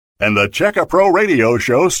and the Checka Pro Radio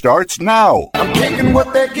Show starts now. I'm taking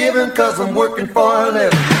what they're giving because I'm working for a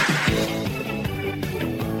living.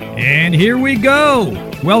 And here we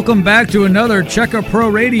go. Welcome back to another Checka Pro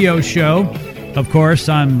Radio Show. Of course,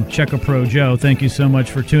 I'm Checka Pro Joe. Thank you so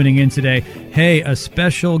much for tuning in today. Hey, a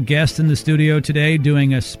special guest in the studio today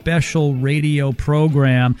doing a special radio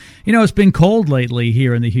program. You know, it's been cold lately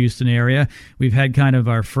here in the Houston area. We've had kind of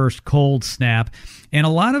our first cold snap. And a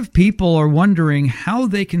lot of people are wondering how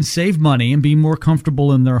they can save money and be more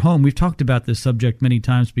comfortable in their home. We've talked about this subject many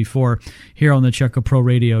times before here on the Checka Pro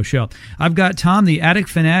Radio Show. I've got Tom, the attic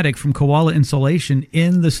fanatic from Koala Insulation,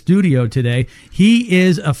 in the studio today. He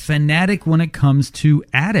is a fanatic when it comes to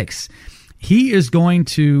attics. He is going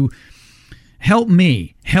to help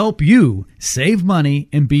me, help you save money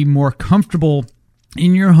and be more comfortable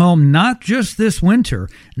in your home, not just this winter,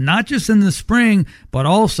 not just in the spring, but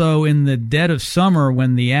also in the dead of summer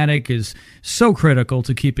when the attic is so critical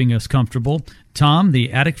to keeping us comfortable. Tom,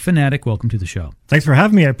 the attic fanatic, welcome to the show. Thanks for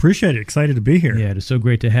having me. I appreciate it. Excited to be here. Yeah, it is so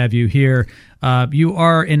great to have you here. You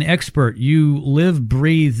are an expert. You live,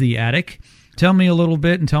 breathe the attic. Tell me a little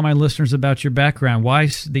bit and tell my listeners about your background. Why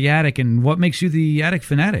the attic and what makes you the attic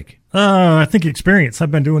fanatic? I think experience.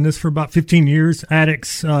 I've been doing this for about 15 years.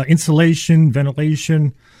 Attics, insulation,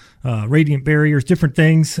 ventilation, radiant barriers, different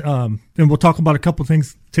things. And we'll talk about a couple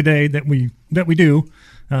things today that we do.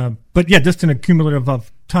 But yeah, just an accumulative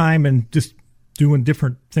of time and just doing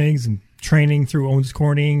different things and training through Owens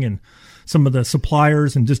Corning and some of the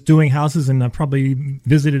suppliers and just doing houses. And I've probably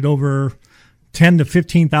visited over 10 to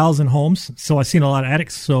 15,000 homes. So I've seen a lot of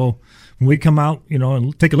attics. So when we come out,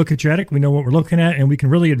 and take a look at your attic, we know what we're looking at, and we can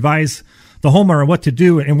really advise the homeowner what to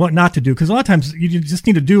do and what not to do. Because a lot of times you just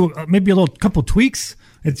need to do maybe a couple tweaks.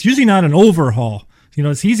 It's usually not an overhaul.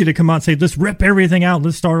 It's easy to come out and say, let's rip everything out,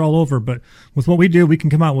 let's start all over. But with what we do, we can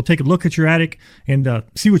come out, we'll take a look at your attic and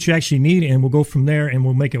see what you actually need, and we'll go from there, and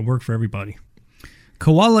we'll make it work for everybody.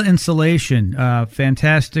 Koala Insulation,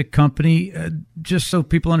 fantastic company. Just so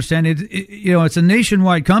people understand it, it's a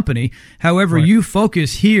nationwide company. However, right. You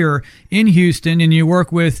focus here in Houston, and you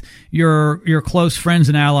work with your close friends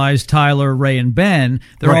and allies, Tyler, Ray, and Ben.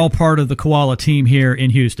 They're all part of the Koala team here in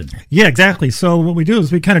Houston. Yeah, exactly. So what we do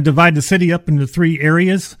is we kind of divide the city up into 3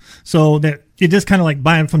 areas, so that it just kind of like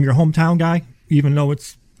buying from your hometown guy, even though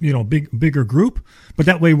it's bigger group. But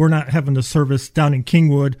that way we're not having the service down in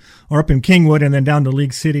Kingwood or up in Kingwood and then down to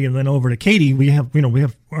League City and then over to Katy. We have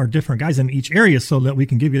our different guys in each area so that we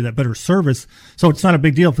can give you that better service. So it's not a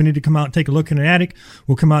big deal. If we need to come out and take a look in an attic,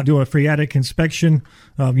 we'll come out and do a free attic inspection.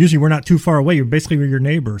 Usually we're not too far away. You're basically your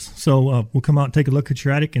neighbors. So we'll come out and take a look at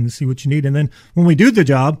your attic and see what you need. And then when we do the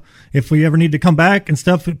job, if we ever need to come back and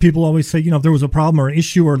stuff, people always say, if there was a problem or an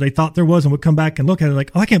issue or they thought there was, and we'll come back and look at it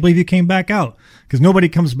like, oh, I can't believe you came back out, because nobody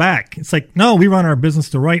comes back. It's like, no, we run our business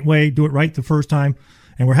the right way, do it right the first time.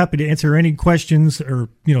 And we're happy to answer any questions or,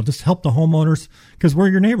 just help the homeowners because we're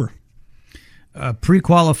your neighbor. A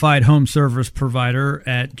pre-qualified home service provider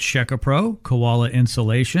at Checka Pro, Koala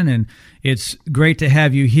Insulation, and it's great to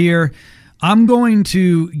have you here. I'm going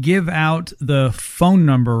to give out the phone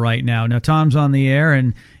number right now. Now, Tom's on the air,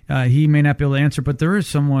 and he may not be able to answer, but there is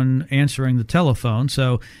someone answering the telephone.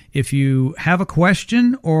 So if you have a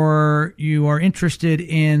question or you are interested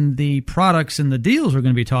in the products and the deals we're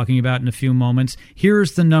going to be talking about in a few moments,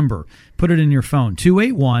 here's the number. Put it in your phone,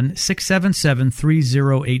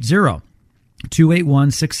 281-677-3080.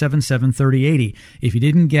 281-677-3080. If you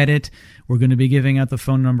didn't get it, we're going to be giving out the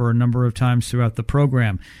phone number a number of times throughout the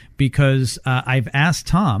program because I've asked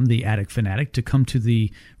Tom, the attic fanatic, to come to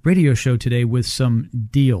the radio show today with some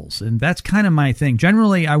deals. And that's kind of my thing.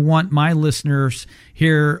 Generally, I want my listeners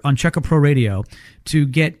here on Checka Pro Radio to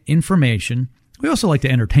get information. We also like to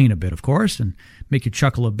entertain a bit, of course, and make you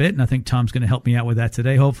chuckle a bit, and I think Tom's going to help me out with that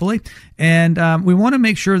today, hopefully. And we want to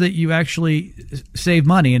make sure that you actually save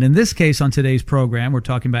money. And in this case, on today's program, we're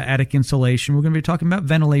talking about attic insulation. We're going to be talking about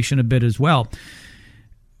ventilation a bit as well.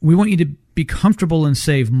 We want you to be comfortable and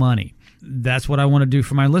save money. That's what I want to do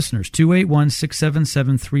for my listeners.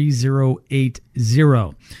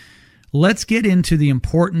 281-677-3080. Let's get into the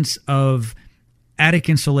importance of attic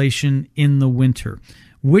insulation in the winter.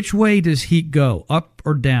 Which way does heat go, up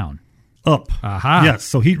or down? Up. Aha. Yes,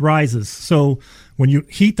 so heat rises. So when you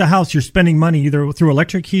heat the house, you're spending money either through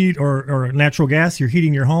electric heat or natural gas. You're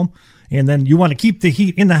heating your home. And then you want to keep the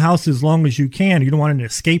heat in the house as long as you can. You don't want it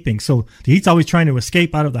escaping. So the heat's always trying to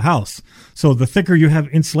escape out of the house. So the thicker you have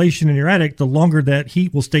insulation in your attic, the longer that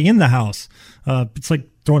heat will stay in the house. It's like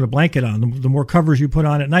throwing a blanket on. The more covers you put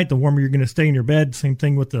on at night, the warmer you're going to stay in your bed. Same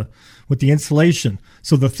thing with the insulation.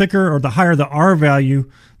 So the thicker or the higher the R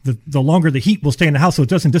value, the longer the heat will stay in the house, so it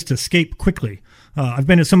doesn't just escape quickly. I've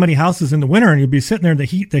been at so many houses in the winter, and you'll be sitting there, and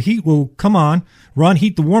the heat will come on, run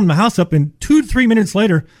heat to warm the house up, and 2 to 3 minutes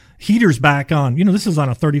later, heater's back on. This is on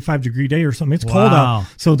a 35-degree day or something. It's cold out,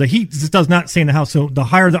 so the heat just does not stay in the house. So the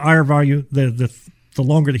higher the IR value, the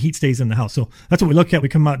longer the heat stays in the house. So that's what we look at. We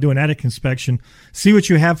come out, do an attic inspection, see what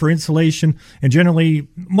you have for insulation, and generally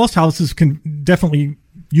most houses can definitely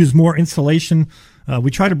use more insulation. We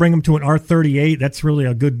try to bring them to an R38. That's really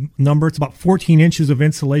a good number. It's about 14 inches of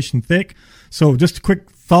insulation thick. So just a quick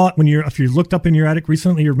thought, if you looked up in your attic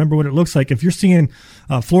recently, you remember what it looks like. If you're seeing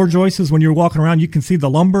floor joists when you're walking around, you can see the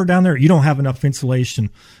lumber down there. You don't have enough insulation.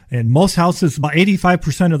 And most houses, about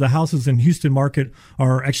 85% of the houses in Houston market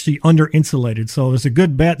are actually under insulated. So it's a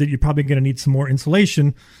good bet that you're probably going to need some more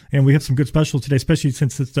insulation. And we have some good specials today, especially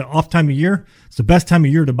since it's the off time of year. It's the best time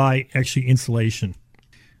of year to buy actually insulation.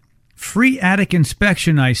 Free attic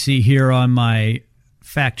inspection I see here on my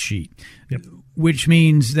fact sheet, which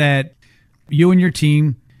means that you and your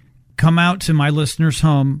team come out to my listener's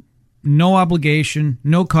home, no obligation,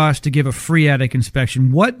 no cost to give a free attic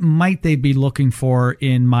inspection. What might they be looking for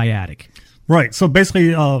in my attic? Right. So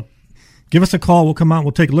basically, give us a call. We'll come out.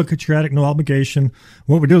 We'll take a look at your attic, no obligation.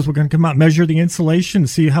 What we do is we're going to come out, measure the insulation,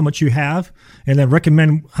 see how much you have, and then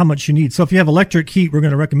recommend how much you need. So if you have electric heat, we're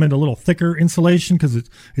going to recommend a little thicker insulation because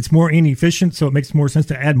it's more inefficient, so it makes more sense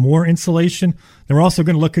to add more insulation. Then we're also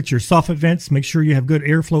going to look at your soffit vents, make sure you have good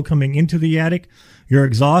airflow coming into the attic. Your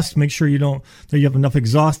exhaust, make sure that you have enough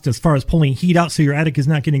exhaust as far as pulling heat out so your attic is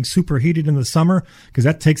not getting super heated in the summer, because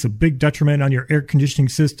that takes a big detriment on your air conditioning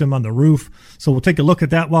system on the roof. So we'll take a look at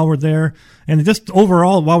that while we're there. And just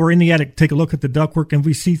overall, while we're in the attic, take a look at the ductwork. And if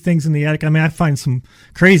we see things in the attic, I find some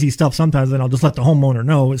crazy stuff sometimes, and I'll just let the homeowner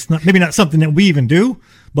know. It's maybe not something that we even do,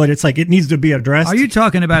 but it's like it needs to be addressed. Are you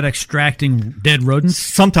talking about extracting dead rodents?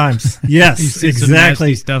 Sometimes, yes, exactly. Some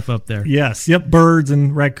nasty stuff up there. Yes, yep, birds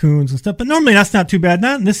and raccoons and stuff. But normally that's not too bad.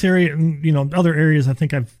 Not in this area. Other areas. I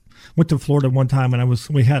think I've went to Florida one time and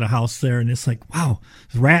we had a house there, and it's like, wow,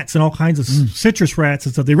 rats and all kinds of citrus rats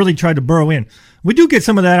and stuff. They really tried to burrow in. We do get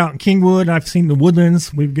some of that out in Kingwood. I've seen the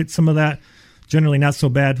woodlands. We get some of that. Generally not so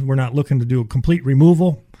bad. We're not looking to do a complete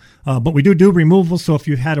removal. But we do removal. So if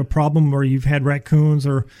you've had a problem where you've had raccoons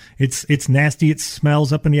or it's nasty, it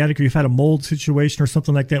smells up in the attic, or you've had a mold situation or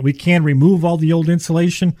something like that, we can remove all the old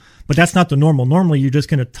insulation, but that's not the normal. Normally, you're just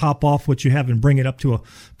going to top off what you have and bring it up to a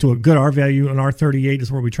good R value. An R38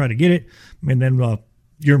 is where we try to get it. And then,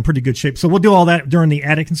 you're in pretty good shape. So we'll do all that during the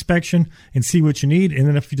attic inspection and see what you need. And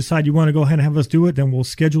then if you decide you want to go ahead and have us do it, then we'll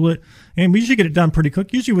schedule it. And we usually get it done pretty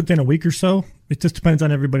quick, usually within a week or so. It just depends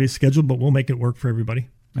on everybody's schedule, but we'll make it work for everybody.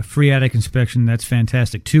 A free attic inspection, that's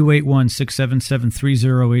fantastic.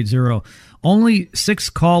 281-677-3080. Only 6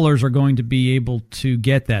 callers are going to be able to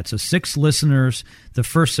get that. So 6 listeners, the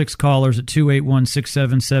first 6 callers at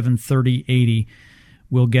 281-677-3080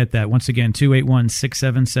 will get that. Once again,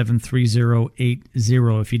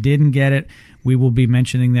 281-677-3080. If you didn't get it, we will be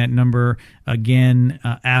mentioning that number again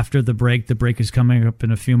after the break. The break is coming up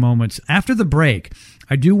in a few moments. After the break,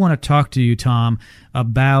 I do want to talk to you, Tom,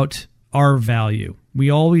 about R value. We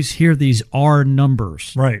always hear these R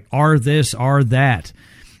numbers. Right. R this, R that.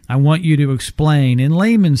 I want you to explain in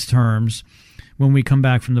layman's terms when we come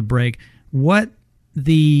back from the break what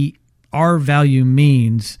the R value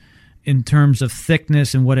means in terms of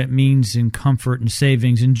thickness and what it means in comfort and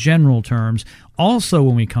savings in general terms. Also,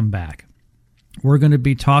 when we come back, we're going to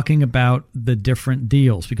be talking about the different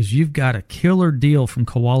deals, because you've got a killer deal from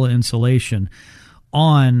Koala Insulation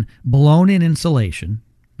on blown-in insulation.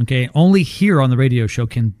 Okay, only here on the radio show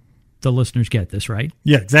can the listeners get this, right?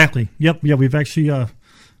 Yeah, exactly. Yep. Yeah, we've actually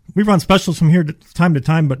we run specials from here time to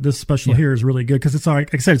time, but this special here is really good because it's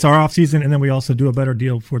like I said, it's our off season, and then we also do a better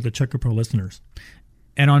deal for the Checker Pro listeners.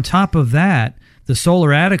 And on top of that, the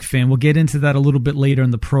solar attic fan, we'll get into that a little bit later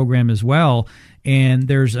in the program as well. And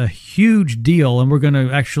there's a huge deal, and we're going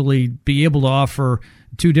to actually be able to offer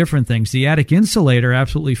 2 different things. The attic insulator,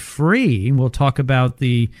 absolutely free. We'll talk about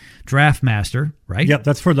the Draft Master, right? Yep,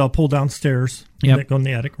 that's for the pull down stairs that go in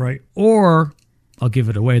the attic, right? Or I'll give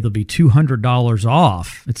it away. There'll be $200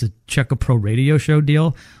 off. It's a Checker Pro radio show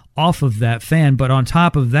deal off of that fan. But on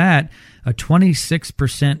top of that, a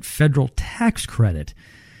 26% federal tax credit.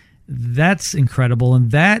 That's incredible,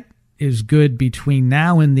 and that is good between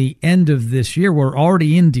now and the end of this year. We're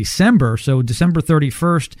already in December, so December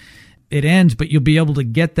 31st it ends, but you'll be able to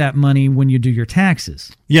get that money when you do your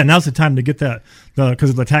taxes. Yeah, now's the time to get that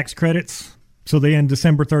because of the tax credits. So they end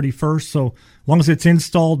December 31st. So as long as it's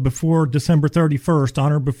installed before December 31st,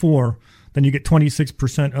 on or before, then you get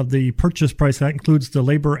 26% of the purchase price. That includes the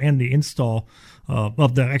labor and the install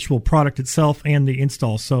of the actual product itself and the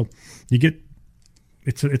install. So you get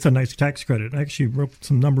it's a nice tax credit. I actually wrote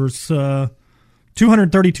some numbers.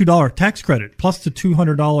 $232 tax credit plus the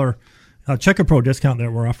 $200 Checker Pro discount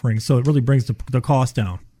that we're offering. So it really brings the cost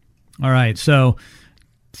down. All right. So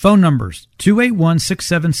phone numbers,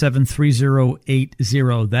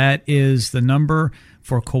 281-677-3080. That is the number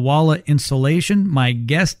for Koala Insulation. My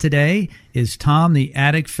guest today is Tom, the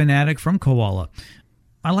Attic Fanatic from Koala.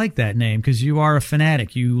 I like that name because you are a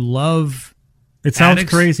fanatic. You love it. Sounds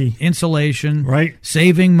attics, crazy. Insulation, right?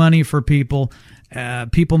 Saving money for people.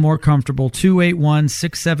 People more comfortable.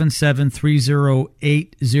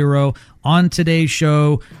 281-677-3080. On today's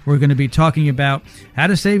show, we're going to be talking about how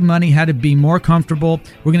to save money, how to be more comfortable.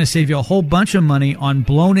 We're going to save you a whole bunch of money on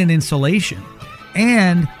blown-in insulation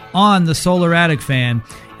and on the solar attic fan.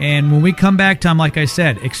 And when we come back, Tom, like I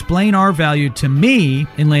said, explain our value to me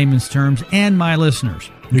in layman's terms and my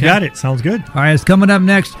listeners. Okay? You got it. Sounds good. All right, it's coming up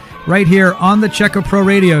next right here on the Checker Pro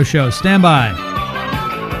Radio Show. Stand by.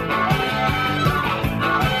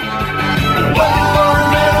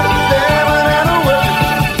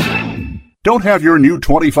 Don't have your new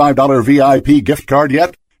 $25 VIP gift card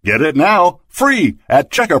yet? Get it now, free at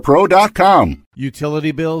checkerpro.com.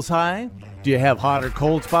 Utility bills high? Do you have hot or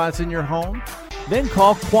cold spots in your home? Then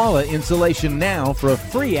call Koala Insulation now for a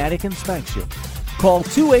free attic inspection. Call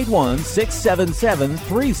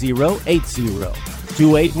 281-677-3080.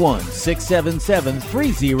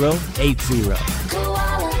 281-677-3080.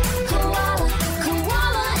 Koala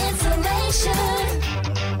Insulation.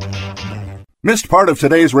 Missed part of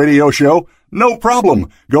today's radio show? No problem.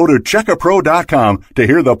 Go to checkerpro.com to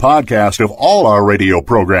hear the podcast of all our radio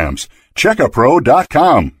programs.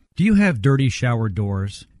 Checkerpro.com. Do you have dirty shower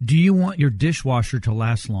doors? Do you want your dishwasher to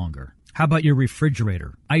last longer? How about your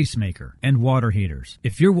refrigerator, ice maker, and water heaters?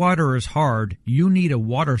 If your water is hard, you need a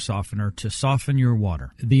water softener to soften your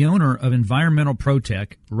water. The owner of Environmental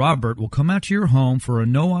Protec, Robert, will come out to your home for a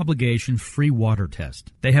no-obligation free water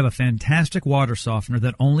test. They have a fantastic water softener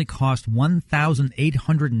that only costs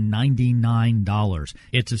 $1,899.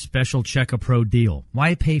 It's a special Checker Pro deal.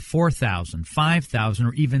 Why pay $4,000, $5,000,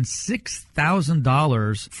 or even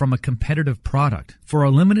 $6,000 from a competitive product? For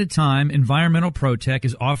a limited time, Environmental Protec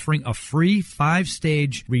is offering a free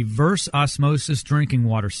 5-stage reverse osmosis drinking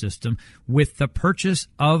water system with the purchase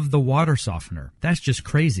of the water softener. That's just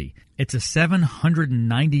crazy. It's a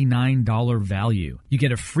 $799 value. You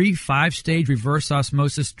get a free 5-stage reverse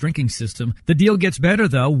osmosis drinking system. The deal gets better,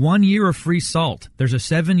 though. 1 year of free salt. There's a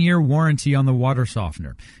 7-year warranty on the water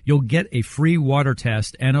softener. You'll get a free water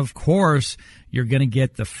test, and of course, you're going to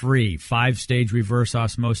get the free 5-stage reverse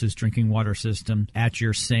osmosis drinking water system at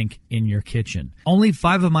your sink in your kitchen. Only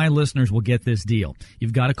 5 of my listeners will get this deal.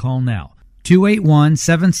 You've got to call now.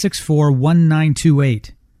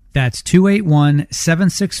 281-764-1928. That's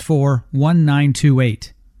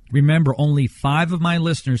 281-764-1928. Remember, only 5 of my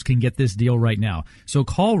listeners can get this deal right now. So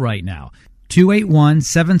call right now.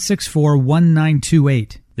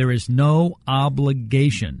 281-764-1928. There is no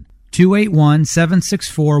obligation.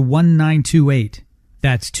 281-764-1928.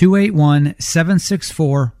 That's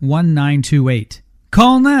 281-764-1928.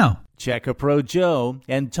 Call now. Checker Pro Joe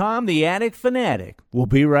and Tom the Attic Fanatic will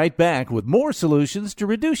be right back with more solutions to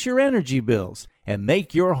reduce your energy bills and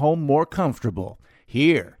make your home more comfortable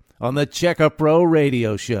here on the Checker Pro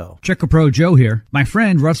Radio Show. Checker Pro Joe here. My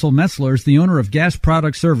friend Russell Metzler is the owner of Gas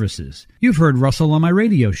Product Services. You've heard Russell on my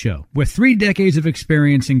radio show. With 3 decades of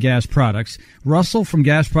experience in gas products, Russell from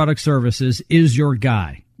Gas Product Services is your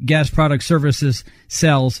guy. Gas Product Services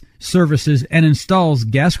sells, services, and installs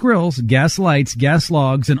gas grills, gas lights, gas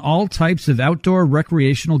logs, and all types of outdoor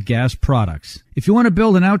recreational gas products. If you want to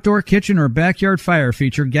build an outdoor kitchen or backyard fire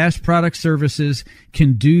feature, Gas Product Services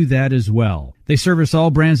can do that as well. They service all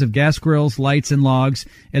brands of gas grills, lights, and logs,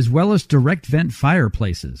 as well as direct vent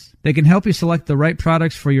fireplaces. They can help you select the right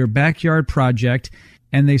products for your backyard project,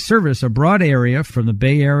 and they service a broad area from the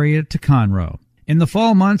Bay Area to Conroe. In the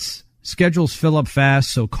fall months, schedules fill up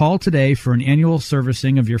fast, so call today for an annual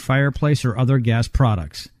servicing of your fireplace or other gas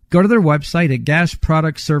products. Go to their website at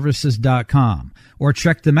gasproductservices.com or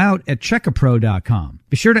check them out at checkerpro.com.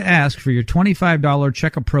 Be sure to ask for your $25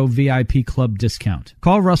 Checker Pro VIP Club discount.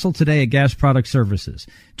 Call Russell today at Gas Product Services,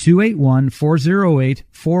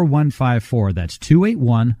 281-408-4154. That's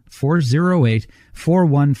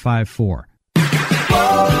 281-408-4154.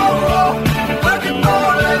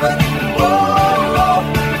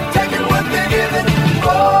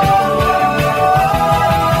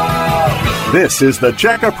 This is the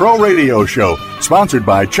Checker Pro Radio Show, sponsored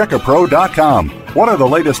by checkerpro.com. What are the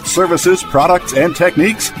latest services, products, and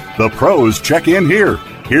techniques? The pros check in here.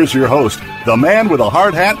 Here's your host, the man with a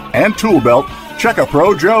hard hat and tool belt, Checker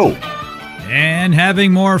Pro Joe. And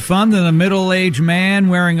having more fun than a middle-aged man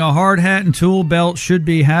wearing a hard hat and tool belt should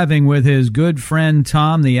be having with his good friend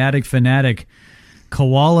Tom, the Attic Fanatic.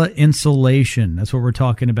 Koala Insulation. That's what we're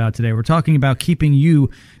talking about today. We're talking about keeping you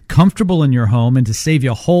comfortable in your home and to save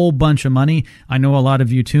you a whole bunch of money. I know a lot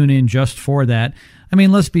of you tune in just for that. I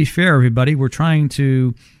mean, let's be fair, everybody. We're trying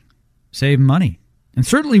to save money. And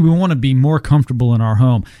certainly we want to be more comfortable in our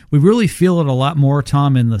home. We really feel it a lot more,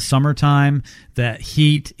 Tom, in the summertime, that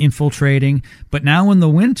heat infiltrating. But now in the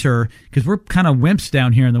winter, because we're kind of wimps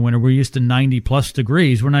down here in the winter, we're used to 90-plus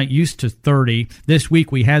degrees. We're not used to 30. This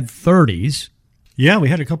week we had 30s. Yeah, we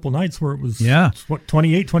had a couple nights where it was,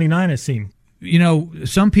 28, 29, I've seen. You know,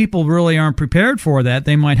 some people really aren't prepared for that.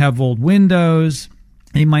 They might have old windows.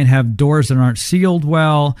 They might have doors that aren't sealed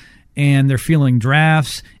well, and they're feeling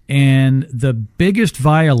drafts. And the biggest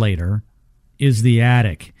violator is the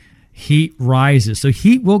attic. Heat rises. So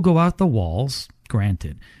heat will go out the walls,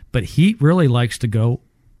 granted, but heat really likes to go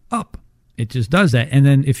up. It just does that. And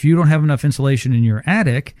then if you don't have enough insulation in your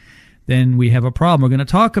attic, then we have a problem. We're going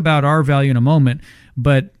to talk about R value in a moment,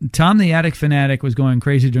 but Tom the Attic Fanatic was going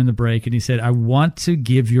crazy during the break, and he said, I want to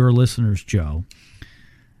give your listeners, Joe,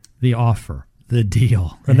 the offer. The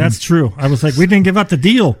deal. And that's true. I was like, we didn't give out the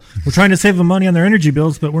deal. We're trying to save them money on their energy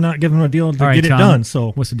bills, but we're not giving them a deal to get Tom, it done.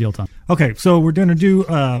 So what's the deal, Tom? Okay, so we're going to do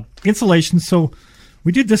insulation. So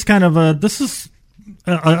we did this kind of this is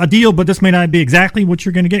a deal, but this may not be exactly what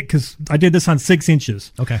you're going to get because I did this on 6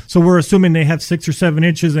 inches. Okay. So we're assuming they have 6 or 7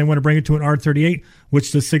 inches and they want to bring it to an R38,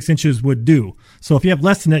 which the 6 inches would do. So if you have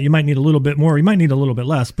less than that, you might need a little bit more. You might need a little bit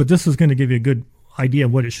less, but this is going to give you a good idea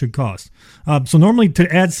of what it should cost. So normally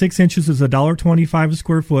to add 6 inches is $1.25 a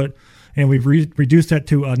square foot, and we've reduced that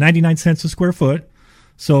to 99 cents a square foot.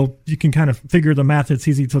 So you can kind of figure the math. It's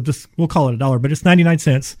easy. So just we'll call it $1, but it's 99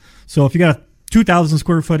 cents. So if you got a 2,000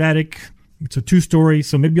 square foot attic, it's a 2-story.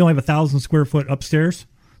 So maybe you only have 1,000 square foot upstairs.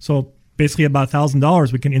 So basically about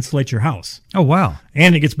 $1,000 we can insulate your house. Oh, wow.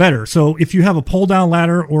 And it gets better. So if you have a pull down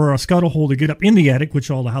ladder or a scuttle hole to get up in the attic,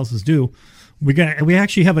 which all the houses do, we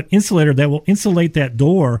actually have an insulator that will insulate that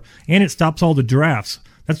door, and it stops all the drafts.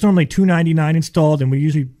 That's normally $2.99 installed, and we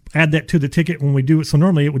usually add that to the ticket when we do it. So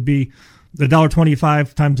normally it would be the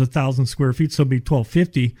 $1.25 times 1,000 square feet, so it'd be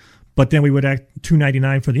 $12.50. But then we would add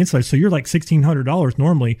 $2.99 for the insulator. So you're like $1,600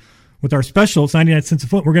 normally. With our special, it's 99 cents a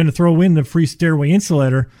foot. We're going to throw in the free stairway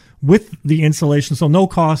insulator with the insulation, so no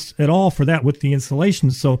cost at all for that with the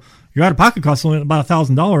insulation. So your out-of-pocket cost is only about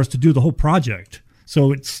 $1,000 to do the whole project.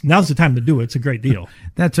 So now's the time to do it. It's a great deal.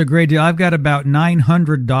 That's a great deal. I've got about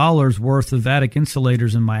 $900 worth of attic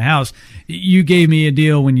insulators in my house. You gave me a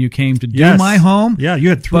deal when you came to do my home. Yeah, you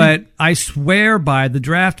had 3. But I swear by the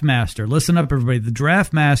Draft Master. Listen up, everybody. The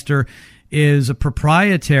Draft Master is a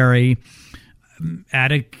proprietary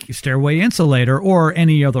attic stairway insulator, or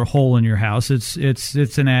any other hole in your house.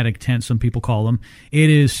 It's an attic tent, some people call them. It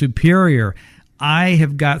is superior. I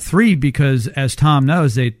have got 3 because, as Tom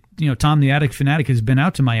knows, Tom the Attic Fanatic has been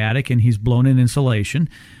out to my attic and he's blown in insulation.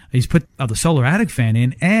 He's put the solar attic fan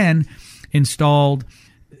in and installed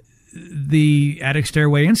the attic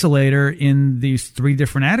stairway insulator in these 3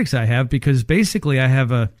 different attics I have, because basically I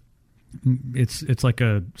have it's like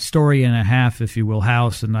a story and a half, if you will,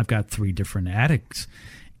 house, and I've got 3 different attics.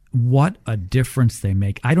 What a difference they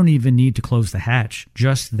make. I don't even need to close the hatch.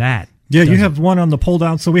 Just that. Yeah, you have one on the pull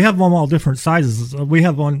down. So we have them all different sizes. We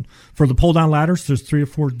have one for the pull down ladders. There's 3 or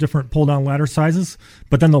 4 different pull down ladder sizes.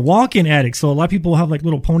 But then the walk-in attic. So a lot of people have like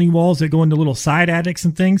little pony walls that go into little side attics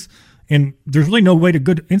and things. And there's really no way to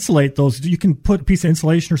good insulate those. You can put a piece of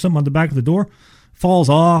insulation or something on the back of the door, falls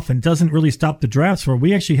off and doesn't really stop the drafts. Where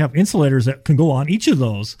we actually have insulators that can go on each of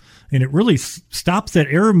those, and it really stops that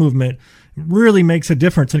air movement. Really makes a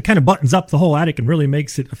difference, and it kind of buttons up the whole attic and really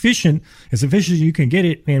makes it efficient as you can get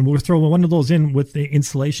it. And we'll throw one of those in with the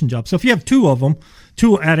insulation job. So if you have 2 of them,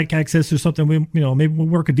 2 attic access or something, maybe we'll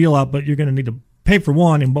work a deal out, but you're going to need to pay for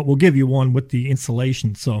one, but we'll give you one with the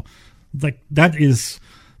insulation. So like that is,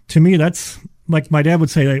 to me, that's like my dad would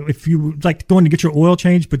say, like, if you like going to get your oil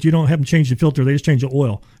changed, but you don't have them change the filter, they just change the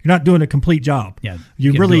oil. You're not doing a complete job. Yeah,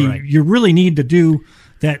 you really need to do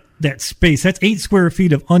that space. That's 8 square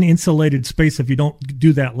feet of uninsulated space if you don't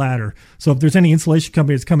do that ladder. So if there's any insulation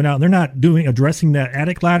company that's coming out and they're not addressing that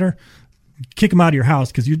attic ladder, kick them out of your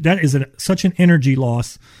house, because that is such an energy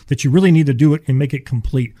loss that you really need to do it and make it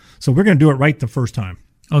complete. So we're going to do it right the first time.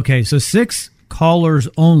 Okay, so 6 callers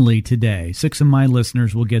only today. 6 of my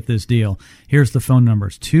listeners will get this deal. Here's the phone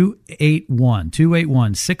numbers: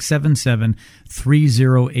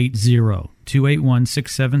 281-677-3080.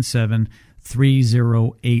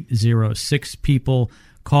 281-677-3080. 6 people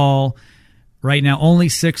call right now. Only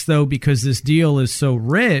 6 though, because this deal is so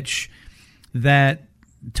rich that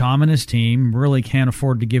Tom and his team really can't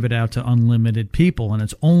afford to give it out to unlimited people, and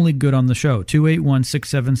it's only good on the show.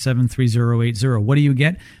 281-677-3080. What do you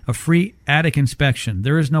get? A free attic inspection.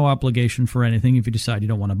 There is no obligation for anything if you decide you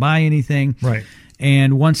don't want to buy anything. Right.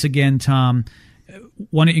 And once again, Tom,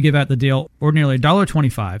 why don't you give out the deal? Ordinarily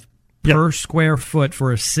 $1.25 per square foot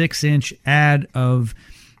for a 6-inch ad of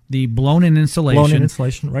the blown-in insulation. Blown-in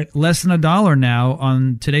insulation, right. Less than $1 now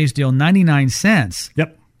on today's deal, 99 cents.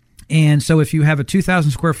 Yep. And so if you have a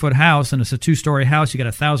 2,000 square foot house and it's a 2-story house, you got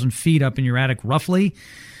 1,000 feet up in your attic roughly,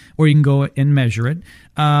 or you can go and measure it.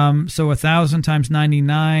 So 1,000 times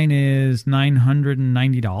 99 is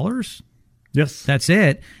 $990. Yes. That's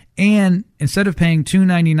it. And instead of paying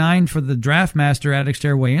 $299 for the DraftMaster attic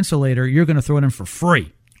stairway insulator, you're going to throw it in for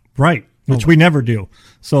free. Right, which we never do.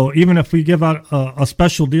 So even if we give out a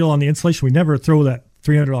special deal on the insulation, we never throw that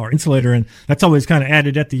 $300 insulator in. That's always kind of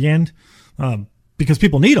added at the end. Because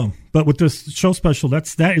people need them. But with this show special, that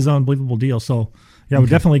is an unbelievable deal. So, yeah, I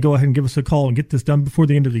would definitely go ahead and give us a call and get this done before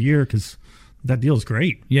the end of the year because that deal is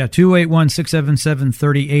great. Yeah,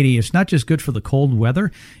 281-677-3080. It's not just good for the cold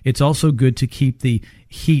weather. It's also good to keep the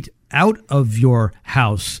heat out of your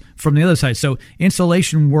house from the other side. So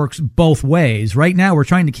insulation works both ways. Right now, we're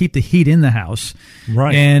trying to keep the heat in the house.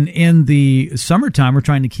 Right. And in the summertime, we're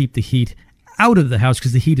trying to keep the heat out of the house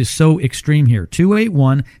because the heat is so extreme here.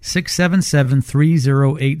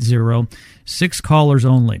 281-677-3080. 6 callers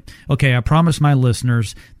only. Okay, I promised my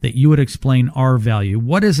listeners that you would explain R value.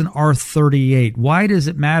 What is an R38? Why does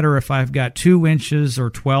it matter if I've got 2 inches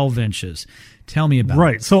or 12 inches? Tell me about it.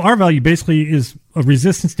 Right. So R value basically is a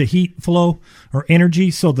resistance to heat flow or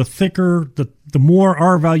energy. So the thicker, the more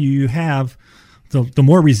R value you have, the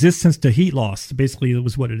more resistance to heat loss, basically,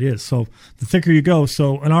 was what it is. So the thicker you go.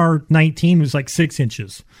 So an R19 was like 6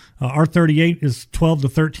 inches. R38 is 12 to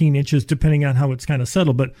 13 inches, depending on how it's kind of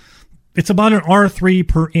settled. But it's about an R3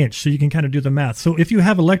 per inch, so you can kind of do the math. So if you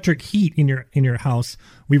have electric heat in your house,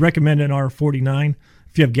 we recommend an R49.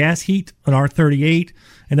 If you have gas heat, an R38.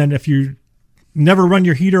 And then if you never run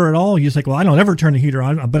your heater at all, you're just like, well, I don't ever turn the heater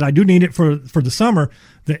on, but I do need it for the summer.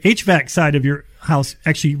 The HVAC side of your house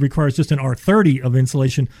actually requires just an R30 of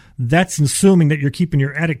insulation. That's assuming that you're keeping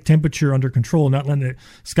your attic temperature under control, not letting it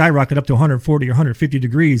skyrocket up to 140 or 150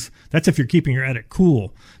 degrees. That's if you're keeping your attic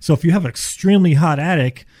cool. So if you have an extremely hot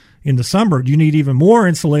attic in the summer, you need even more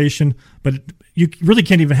insulation, but you really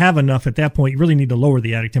can't even have enough at that point. You really need to lower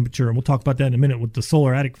the attic temperature, and we'll talk about that in a minute with the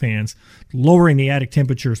solar attic fans, lowering the attic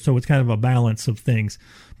temperature, so it's kind of a balance of things.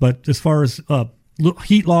 But as far as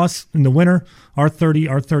heat loss in the winter, R30,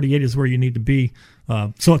 R38 is where you need to be.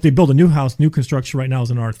 So if they build a new house, new construction right now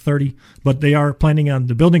is an R30, but they are planning on,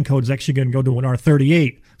 the building code is actually going to go to an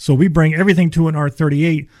R38. So we bring everything to an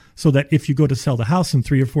R38 so that if you go to sell the house in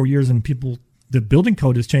 3 or 4 years and the building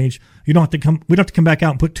code has changed, we don't have to come back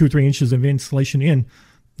out and put 2 or 3 inches of insulation in.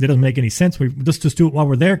 That doesn't make any sense. We just do it while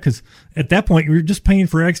we're there, because at that point you're just paying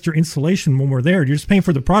for extra insulation when we're there. You're just paying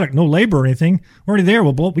for the product, no labor or anything. We're already there.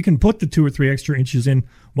 Well, we can put the 2 or 3 extra inches in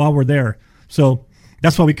while we're there. So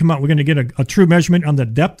that's why we come out. We're going to get a true measurement on the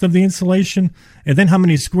depth of the insulation, and then how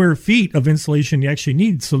many square feet of insulation you actually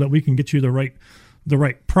need, so that we can get you the right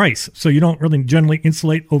price. So you don't really generally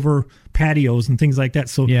insulate over patios and things like that.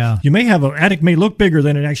 So yeah, you may have an attic may look bigger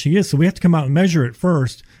than it actually is. So we have to come out and measure it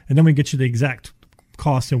first, and then we get you the exact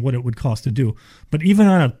cost and what it would cost to do. But even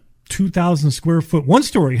on a 2,000 square foot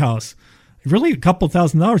 1-story house, really a couple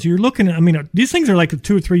 $1,000, you're looking at, these things are like a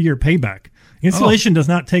 2 or 3 year payback. Insulation does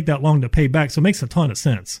not take that long to pay back, so it makes a ton of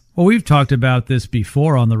sense. Well, we've talked about this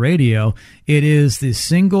before on the radio. It is the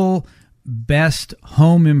single best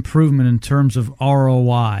home improvement in terms of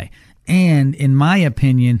ROI. And in my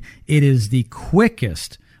opinion, it is the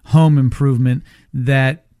quickest home improvement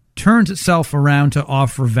that turns itself around to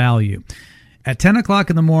offer value. At 10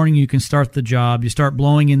 o'clock in the morning, you can start the job. You start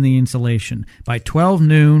blowing in the insulation. By 12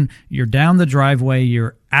 noon, you're down the driveway,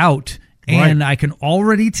 you're out. And right. I can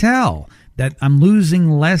already tell that I'm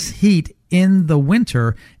losing less heat in the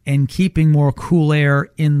winter and keeping more cool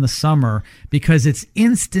air in the summer, because it's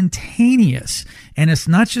instantaneous. And it's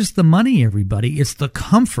not just the money, everybody. It's the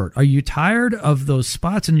comfort. Are you tired of those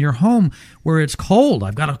spots in your home where it's cold?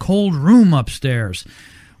 I've got a cold room upstairs.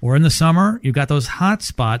 Or in the summer, you've got those hot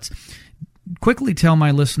spots. Quickly tell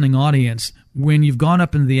my listening audience, when you've gone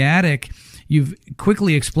up into the attic, you've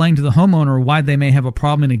quickly explained to the homeowner why they may have a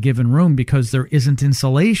problem in a given room, because there isn't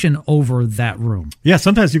insulation over that room. Yeah,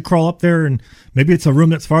 sometimes you crawl up there and maybe it's a room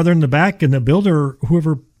that's farther in the back, and the builder,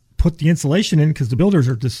 whoever put the insulation in, because the builders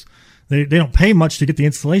are just, they don't pay much to get the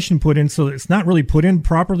insulation put in, so it's not really put in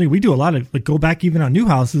properly. We do a lot of, go back even on new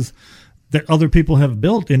houses. that other people have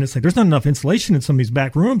built, and it's like there's not enough insulation in some of these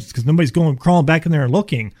back rooms because nobody's crawling back in there and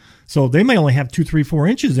looking. So they may only have 2, 3, 4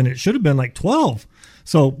 inches, and it should have been like 12.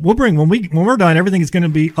 So we'll bring when we're done, everything is going to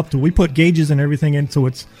be up to. We put gauges and everything in, so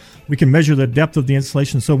we can measure the depth of the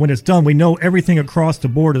insulation. So when it's done, we know everything across the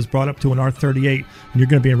board is brought up to an R38, and you're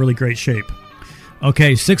going to be in really great shape.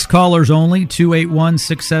 Okay, 6 callers only,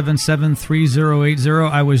 281-677-3080.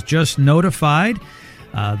 I was just notified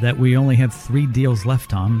that we only have 3 deals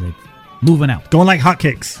left, Tom. They're moving out. Going like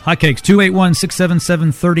hotcakes. Hotcakes,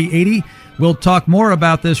 281-677-3080. We'll talk more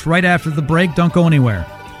about this right after the break. Don't go anywhere.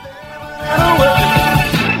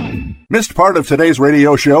 Missed part of today's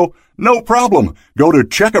radio show? No problem. Go to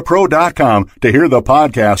checkapro.com to hear the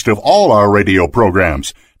podcast of all our radio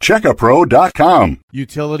programs. Checkapro.com.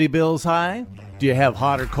 Utility bills high? Do you have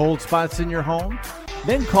hot or cold spots in your home?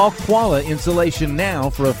 Then call Koala Insulation now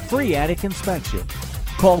for a free attic inspection.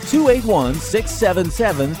 Call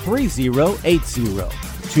 281-677-3080.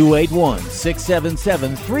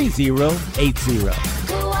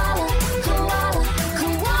 281-677-3080.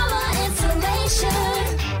 Koala Insulation.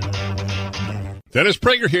 Dennis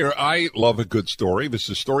Prager here. I love a good story. This is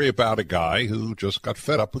a story about a guy who just got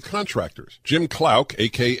fed up with contractors. Jim Clouk,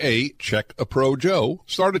 a.k.a. Check a Pro Joe,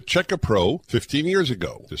 started Check a Pro 15 years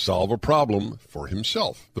ago to solve a problem for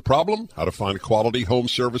himself. The problem? How to find a quality home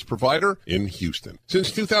service provider in Houston.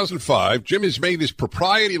 Since 2005, Jim has made his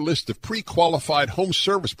proprietary list of pre-qualified home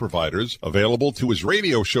service providers available to his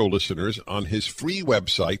radio show listeners on his free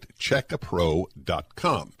website,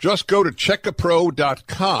 checkapro.com. Just go to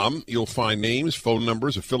checkapro.com. You'll find names, phone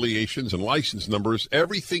numbers, affiliations, and license numbers,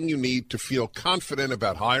 everything you need to feel confident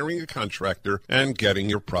about hiring a contractor and getting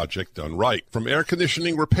your project done right. From air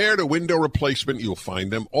conditioning repair to window replacement, you'll find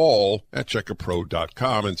them all at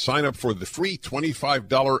checkapro.com and sign up for the free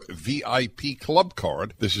 $25 VIP club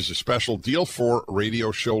card. This is a special deal for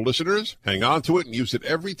radio show listeners. Hang on to it and use it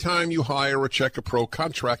every time you hire a Check-A-Pro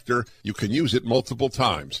contractor. You can use it multiple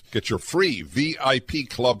times. Get your free VIP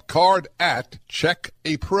club card at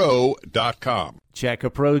checkapro.com. Check a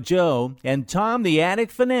Pro Joe and Tom the Attic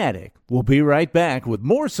Fanatic will be right back with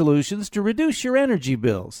more solutions to reduce your energy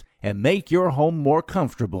bills and make your home more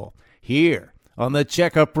comfortable here on the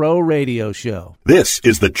Check a Pro Radio Show. This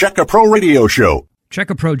is the Check a Pro Radio Show. Check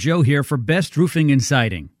a Pro Joe here for Best Roofing and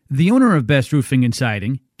Siding. The owner of Best Roofing and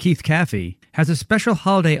Siding, Keith Caffey, has a special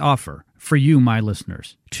holiday offer for you, my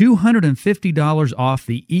listeners. $250 off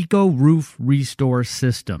the Eco Roof Restore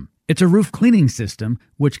System. It's a roof cleaning system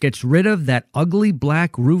which gets rid of that ugly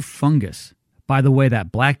black roof fungus. By the way,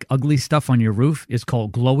 that black ugly stuff on your roof is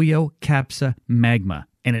called Gloeocapsa magma,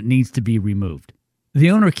 and it needs to be removed. The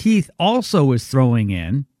owner, Keith, also is throwing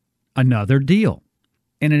in another deal.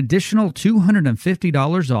 An additional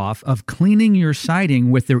 $250 off of cleaning your siding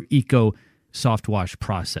with their Eco Soft Wash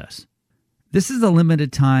process. This is a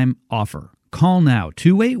limited time offer. Call now,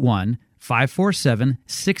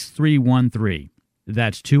 281-547-6313.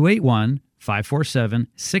 That's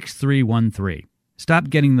 281-547-6313.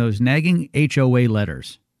 Stop getting those nagging HOA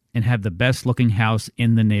letters and have the best-looking house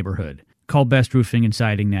in the neighborhood. Call Best Roofing and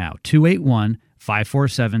Siding now,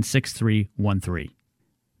 281-547-6313.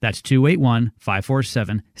 That's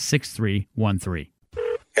 281-547-6313.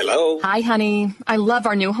 Hello? Hi, honey. I love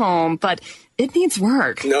our new home, but it needs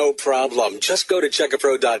work. No problem. Just go to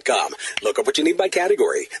checkapro.com. Look up what you need by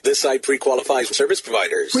category. This site pre-qualifies service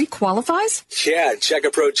providers. Pre-qualifies? Yeah,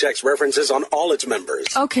 Checkapro checks references on all its members.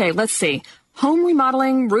 Okay, let's see. Home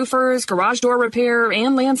remodeling, roofers, garage door repair,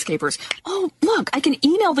 and landscapers. Oh, look, I can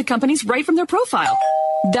email the companies right from their profile.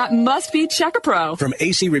 That must be Checkapro. From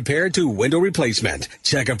AC repair to window replacement,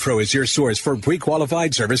 Checkapro is your source for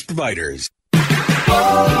pre-qualified service providers.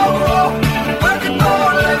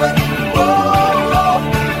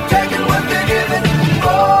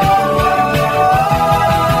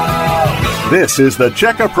 This is the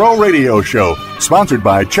Check a Pro Radio Show, sponsored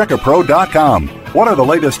by checkapro.com. What are the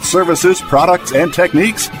latest services, products, and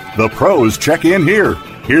techniques? The pros check in here.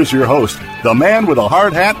 Here's your host, the man with a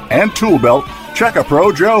hard hat and tool belt, Check a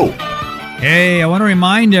Pro Joe. Hey, I want to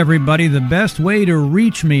remind everybody the best way to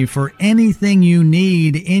reach me for anything you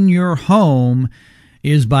need in your home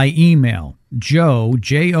is by email. Joe,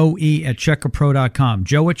 J-O-E, at checkapro.com.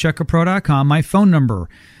 Joe at checkapro.com. My phone number,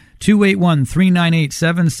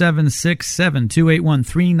 281-398-7767.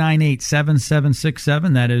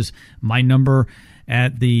 281-398-7767. That is my number.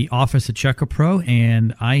 at the office at Check-A-Pro,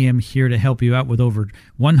 and I am here to help you out with over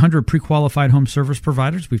 100 pre-qualified home service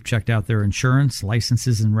providers. We've checked out their insurance,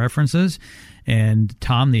 licenses, and references, and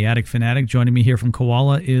Tom, the Attic Fanatic, joining me here from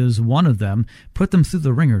Koala, is one of them. Put them through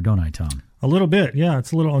the ringer, don't I, Tom? A little bit, yeah.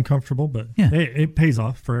 It's a little uncomfortable, but yeah. it pays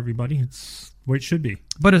off for everybody. It's the way it should be.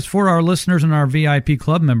 But it's for our listeners and our VIP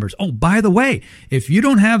club members. Oh, by the way, if you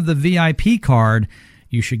don't have the VIP card,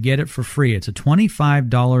 you should get it for free. It's a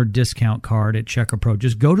 $25 discount card at Check-A-Pro.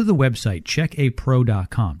 Just go to the website,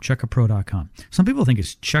 checkapro.com, checkapro.com. Some people think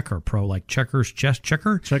it's Checker Pro, like checkers, chess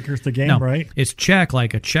checker. Checkers the game, no, right? It's check,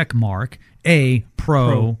 like a check mark,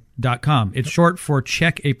 pro.com. It's short for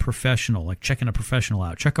check a professional, like checking a professional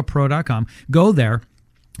out. Checkapro.com. Go there,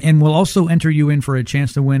 and we'll also enter you in for a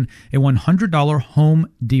chance to win a $100 Home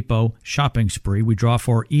Depot shopping spree we draw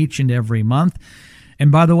for each and every month. And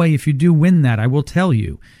by the way, if you do win that, I will tell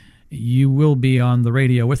you, you will be on the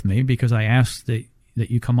radio with me because I asked that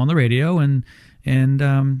you come on the radio and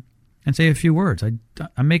say a few words.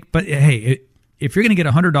 But hey, if you're going to get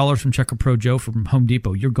 $100 from Check-A-Pro Joe from Home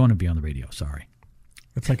Depot, you're going to be on the radio. Sorry.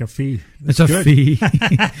 It's like a fee. It's a fee.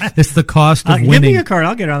 It's the cost of winning. Give me a card.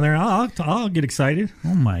 I'll get on there. I'll get excited.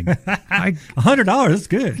 Oh, my God. $100 is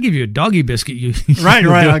good. I give you a doggy biscuit. Right.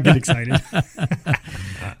 I'll get excited.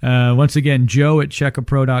 Once again, Joe at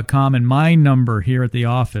checkapro.com, and my number here at the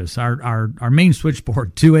office, our main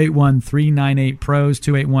switchboard, 281-398-PROS,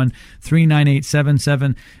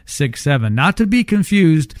 281-398-7767. Not to be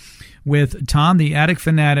confused with Tom, the Attic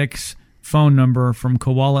Fanatic's phone number from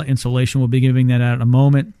Koala Insulation. We'll be giving that out in a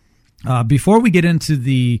moment. Before we get into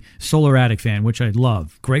the solar attic fan, which I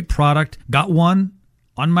love, great product. Got one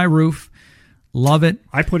on my roof. Love it.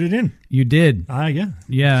 I put it in. You did. Yeah.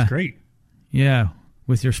 Yeah. It's great. Yeah.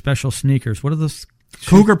 With your special sneakers. What are those?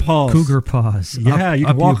 Cougar paws. Cougar paws. Yeah, you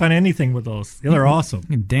can walk on anything with those. Yeah, they're awesome.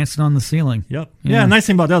 You can dance it on the ceiling. Yep. Yeah, nice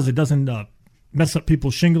thing about those, it doesn't mess up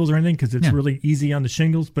people's shingles or anything because it's really easy on the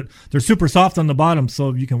shingles, but they're super soft on the bottom,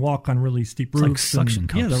 so you can walk on really steep roofs. Like suction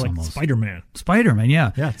cups. Yeah, they're like almost. Spider-Man. Spider-Man,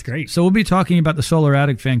 yeah. Yeah, it's great. So we'll be talking about the solar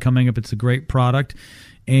attic fan coming up. It's a great product.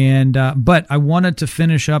 And but I wanted to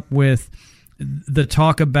finish up with the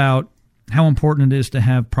talk about how important it is to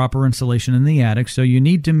have proper insulation in the attic. So you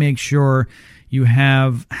need to make sure you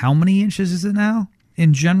have, how many inches is it now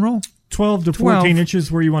in general? 12 to 14 inches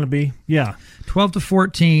where you want to be. Yeah. 12 to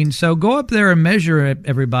 14. So go up there and measure it,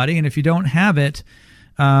 everybody. And if you don't have it,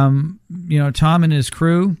 Tom and his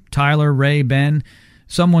crew, Tyler, Ray, Ben,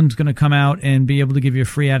 someone's going to come out and be able to give you a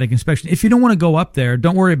free attic inspection. If you don't want to go up there,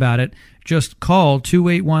 don't worry about it. Just call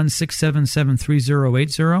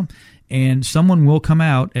 281-677-3080, and someone will come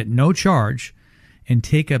out at no charge and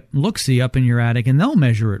take a look-see up in your attic, and they'll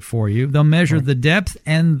measure it for you. They'll measure the depth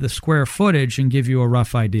and the square footage and give you a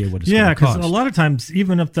rough idea what it's going to cost. Yeah, because a lot of times,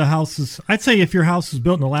 even if the house is, I'd say if your house is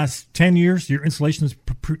built in the last 10 years, your insulation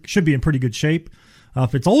should be in pretty good shape.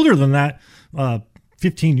 If it's older than that,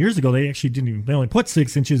 15 years ago, they only put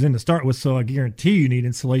 6 inches in to start with, so I guarantee you need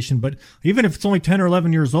insulation. But even if it's only 10 or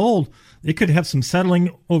 11 years old, it could have some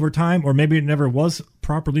settling over time, or maybe it never was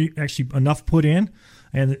properly actually enough put in.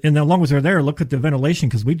 And as long as they're there, look at the ventilation,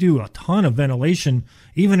 because we do a ton of ventilation,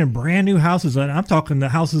 even in brand new houses. And I'm talking the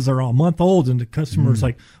houses are a month old, and the customer's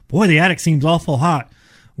like, boy, the attic seems awful hot.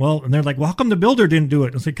 Well, and they're like, well, how come the builder didn't do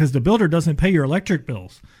it? It's like, because the builder doesn't pay your electric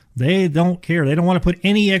bills. They don't care. They don't want to put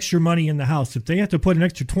any extra money in the house. If they have to put an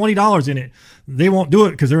extra $20 in it, they won't do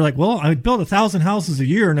it, because they're like, well, I build 1,000 houses a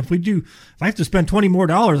year, and if I have to spend $20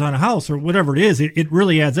 more on a house or whatever it is, it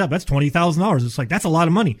really adds up. That's $20,000. It's like, that's a lot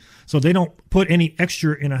of money. So they don't put any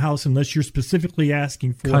extra in a house unless you're specifically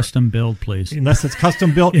asking for custom build, please. Unless it's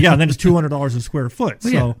custom built, and then it's $200 a square foot.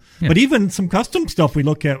 So, but even some custom stuff we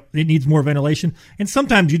look at, it needs more ventilation, and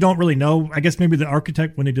sometimes you don't really know. I guess maybe the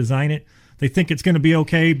architect, when they design it, they think it's going to be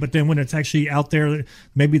okay, but then when it's actually out there,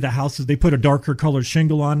 maybe the houses, they put a darker colored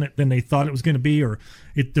shingle on it than they thought it was going to be, or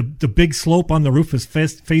the big slope on the roof is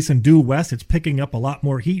facing due west. It's picking up a lot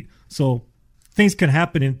more heat. So things can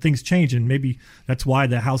happen and things change, and maybe that's why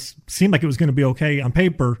the house seemed like it was going to be okay on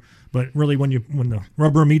paper, but really when the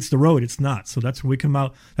rubber meets the road, it's not. So that's when we come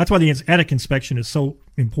out. That's why the attic inspection is so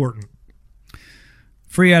important.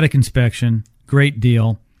 Free attic inspection, great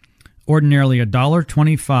deal. Ordinarily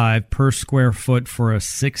 $1.25 per square foot for a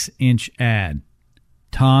 6-inch ad.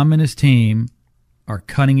 Tom and his team are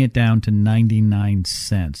cutting it down to 99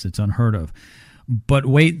 cents. It's unheard of. But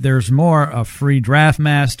wait, there's more. A free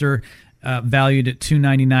DraftMaster valued at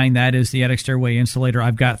 $2.99. That is the attic stairway insulator.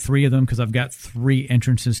 I've got 3 of them because I've got 3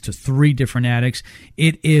 entrances to 3 different attics.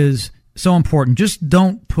 It is so important. Just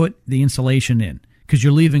don't put the insulation in, because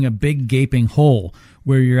you're leaving a big gaping hole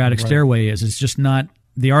where your attic stairway is. It's just not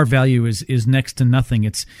the R value is next to nothing.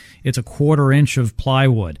 It's a quarter inch of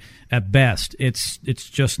plywood at best. It's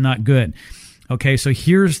just not good. Okay, so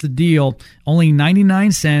here's the deal. Only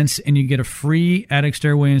 99 cents, and you get a free attic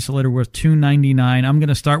stairway insulator worth $2.99. I'm going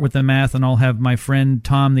to start with the math, and I'll have my friend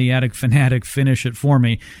Tom, the Attic Fanatic, finish it for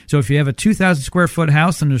me. So if you have a 2,000 square foot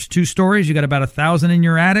house and there's 2 stories, you got about 1,000 in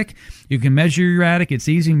your attic. You can measure your attic. It's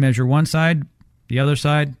easy. Measure one side, the other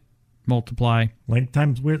side, multiply. Length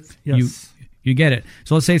times width, yes. You get it.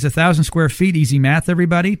 So let's say it's 1,000 square feet. Easy math,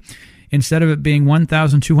 everybody. Instead of it being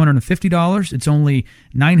 $1,250, it's only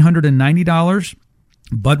 $990.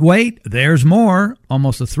 But wait, there's more.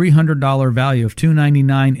 Almost a $300 value of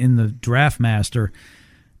 $299 in the DraftMaster.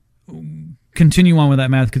 Continue on with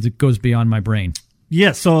that math because it goes beyond my brain.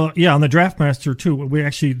 Yeah, so on the DraftMaster too, we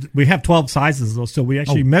have 12 sizes though, so we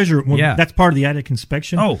actually measure. That's part of the attic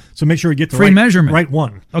inspection. So make sure you get the right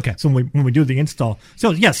one. Okay. So when we do the install,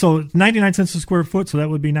 so 99 cents a square foot, so that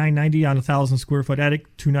would be $9.90 on 1,000 square foot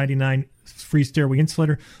attic, $2.99 free stairway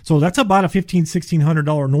insulator. So that's about a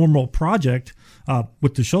 $1,600 normal project.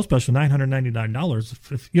 With the show special,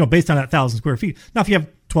 $999, based on that 1,000 square feet. Now, if you have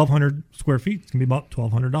 1,200 square feet, it's going to be about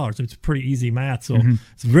 $1,200. It's pretty easy math. So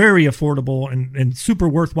it's very affordable and super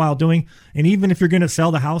worthwhile doing. And even if you're going to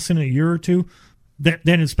sell the house in a year or two, that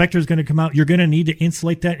inspector is going to come out. You're going to need to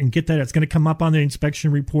insulate that and get that. It's going to come up on the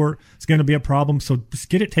inspection report. It's going to be a problem. So just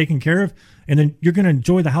get it taken care of. And then you're going to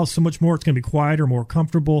enjoy the house so much more. It's going to be quieter, more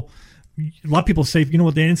comfortable. A lot of people say,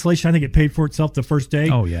 with the insulation, I think it paid for itself the first day.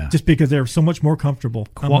 Oh, yeah. Just because they're so much more comfortable.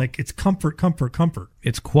 I'm like, it's comfort.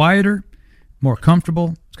 It's quieter, more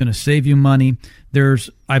comfortable. It's going to save you money.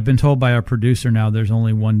 I've been told by our producer now there's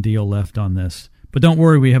only one deal left on this. But don't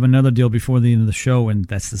worry, we have another deal before the end of the show, and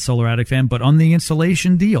that's the Solar Attic Fan. But on the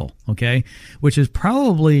insulation deal, okay, which is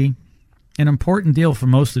probably an important deal for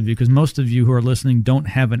most of you because most of you who are listening don't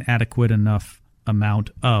have an adequate enough amount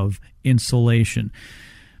of insulation.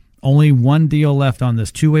 Only one deal left on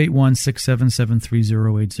this,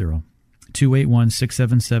 281-677-3080.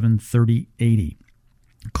 281-677-3080.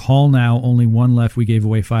 Call now, only one left. We gave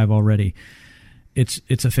away 5 already. It's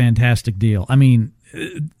a fantastic deal. I mean,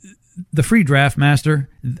 the free DraftMaster,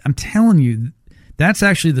 I'm telling you, that's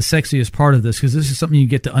actually the sexiest part of this because this is something you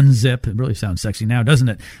get to unzip. It really sounds sexy now, doesn't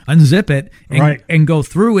it? Unzip it and go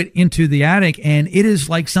through it into the attic, and it is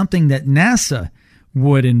like something that NASA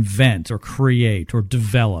would invent or create or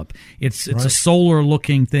develop. It's a solar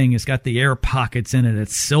looking thing. It's got the air pockets in it.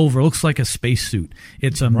 It's silver. It looks like a spacesuit.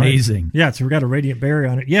 It's amazing. Right. Yeah, it's got a radiant barrier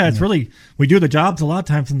on it. Yeah, it's really, we do the jobs a lot of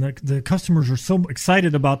times, and the customers are so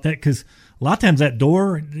excited about that because a lot of times that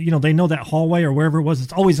door, they know that hallway or wherever it was,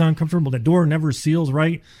 it's always uncomfortable. The door never seals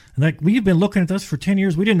right. And we've been looking at this for 10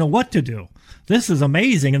 years. We didn't know what to do. This is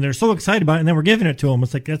amazing. And they're so excited about it. And then we're giving it to them.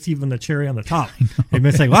 It's like, that's even the cherry on the top.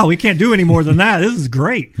 It's like, wow, we can't do any more than that. This is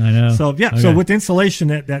great. I know. So, yeah. Okay. So with insulation,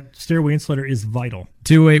 that stairway insulator is vital.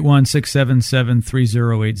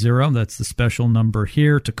 281-677-3080. That's the special number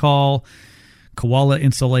here to call. Koala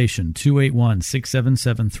Insulation,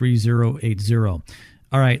 281-677-3080.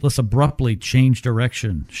 All right, let's abruptly change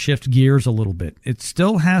direction, shift gears a little bit. It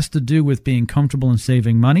still has to do with being comfortable and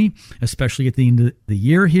saving money, especially at the end of the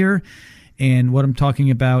year here. And what I'm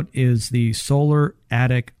talking about is the Solar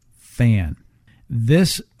Attic Fan.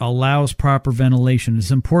 This allows proper ventilation.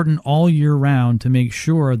 It's important all year round to make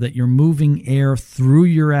sure that you're moving air through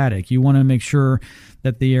your attic. You want to make sure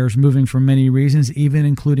that the air is moving for many reasons, even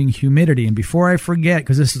including humidity. And before I forget,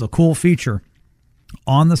 because this is a cool feature,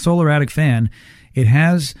 on the Solar Attic Fan, it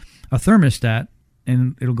has a thermostat,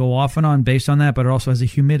 and it'll go off and on based on that, but it also has a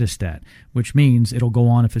humidistat, which means it'll go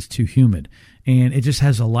on if it's too humid. And it just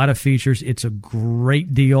has a lot of features. It's a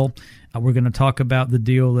great deal. We're going to talk about the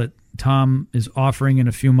deal that Tom is offering in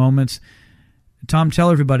a few moments. Tom,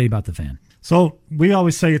 tell everybody about the fan. So we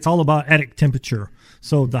always say it's all about attic temperature.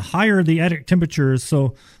 So the higher the attic temperature is,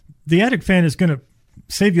 so the attic fan is going to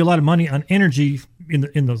save you a lot of money on energy in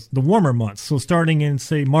the warmer months. So starting in,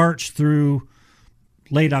 say, March through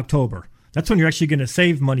late October. That's when you're actually going to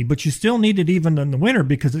save money, but you still need it even in the winter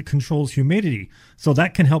because it controls humidity. So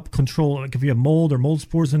that can help control, like if you have mold or mold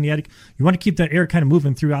spores in the attic, you want to keep that air kind of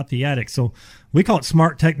moving throughout the attic. So we call it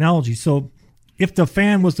smart technology. So if the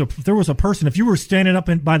fan was, if there was a person, if you were standing up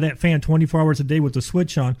by that fan 24 hours a day with the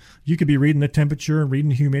switch on, you could be reading the temperature and reading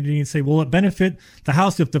the humidity and say, will it benefit the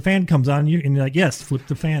house if the fan comes on? And you're like, yes, flip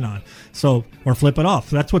the fan on. So, or flip it off.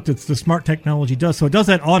 So that's what the smart technology does. So it does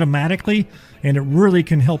that automatically, and it really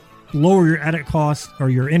can help lower your attic costs or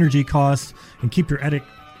your energy costs and keep your attic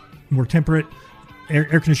more temperate. Air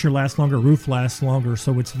conditioner lasts longer, roof lasts longer.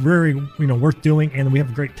 So it's very, worth doing. And we have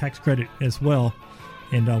a great tax credit as well.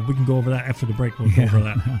 And we can go over that after the break. We'll go over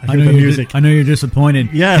that. I know, I know you're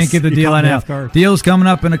disappointed. Yes. Can't get the deal on now. Deal's coming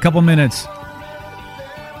up in a couple minutes.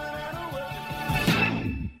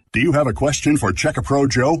 Do you have a question for Check-A-Pro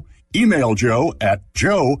Joe? Email Joe at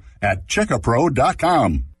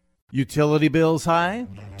checkapro.com. Utility bills high?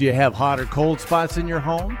 Do you have hot or cold spots in your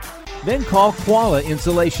home? Then call Koala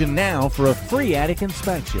Insulation now for a free attic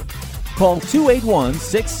inspection. Call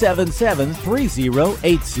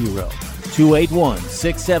 281-677-3080.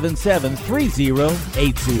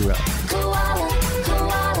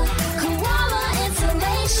 281-677-3080. Koala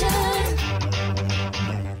Insulation.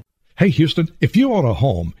 Hey, Houston, if you own a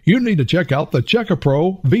home, you need to check out the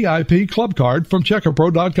Check-A-Pro VIP Club Card from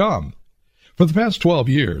checkapro.com. For the past 12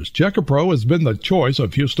 years, Check-A-Pro has been the choice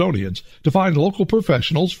of Houstonians to find local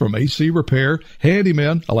professionals from AC repair,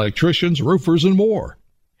 handymen, electricians, roofers, and more.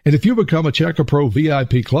 And if you become a Check-A-Pro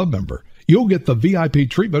VIP Club member, you'll get the VIP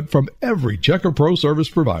treatment from every Check-A-Pro service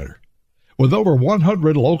provider. With over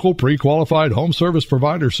 100 local pre-qualified home service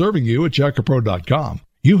providers serving you at checkapro.com,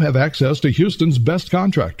 you have access to Houston's best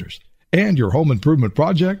contractors, and your home improvement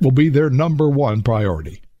project will be their number one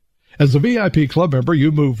priority. As a VIP club member,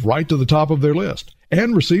 you move right to the top of their list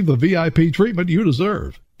and receive the VIP treatment you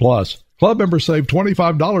deserve. Plus, club members save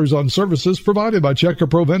 $25 on services provided by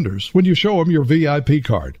Check-A-Pro vendors when you show them your VIP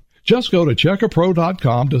card. Just go to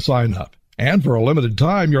checkapro.com to sign up. And for a limited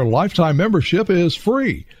time, your lifetime membership is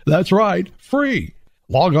free. That's right, free.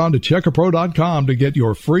 Log on to checkapro.com to get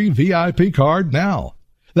your free VIP card now.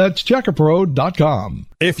 That's checkapro.com.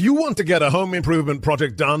 If you want to get a home improvement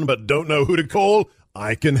project done but don't know who to call,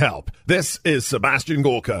 I can help. This is Sebastian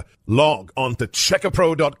Gorka. Log on to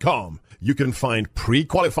checkapro.com. You can find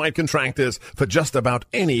pre-qualified contractors for just about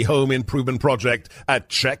any home improvement project at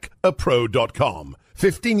checkapro.com.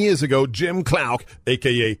 15 years ago, Jim Clark,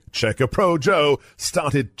 a.k.a. Check-A-Pro Joe,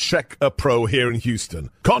 started Check-A-Pro here in Houston.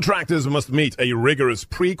 Contractors must meet a rigorous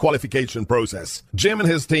pre-qualification process. Jim and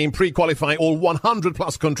his team pre-qualify all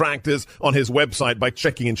 100-plus contractors on his website by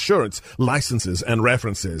checking insurance, licenses, and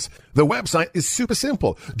references. The website is super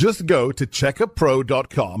simple. Just go to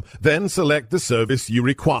checkapro.com, then select the service you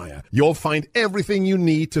require. You'll find everything you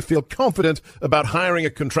need to feel confident about hiring a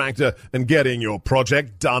contractor and getting your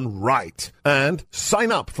project done right. And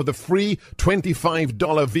sign up for the free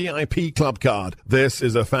 $25 VIP club card. This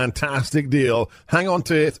is a fantastic deal. Hang on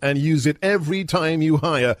to it and use it every time you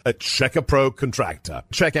hire a Check-A-Pro contractor.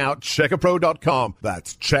 Check out checkapro.com.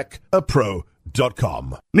 That's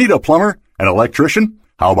checkapro.com. Need a plumber? An electrician?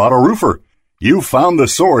 How about a roofer? You found the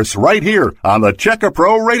source right here on the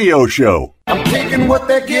Check-A-Pro Radio Show. I'm taking what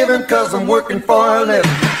they're giving because I'm working for a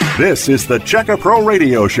living. This is the Check-A-Pro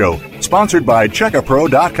Radio Show, sponsored by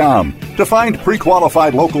checkapro.com. To find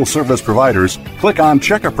pre-qualified local service providers, click on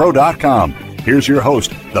checkapro.com. Here's your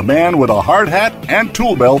host, the man with a hard hat and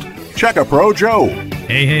tool belt, Check-A-Pro Joe.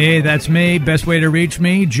 Hey, that's me. Best way to reach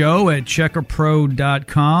me, Joe at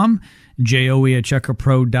checkapro.com. Joe at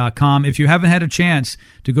checkapro.com. If you haven't had a chance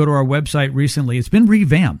to go to our website recently, it's been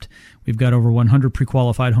revamped. We've got over 100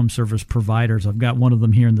 pre-qualified home service providers. I've got one of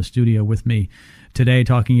them here in the studio with me today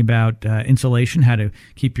talking about insulation, how to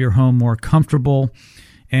keep your home more comfortable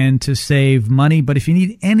and to save money. But if you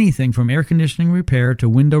need anything from air conditioning repair to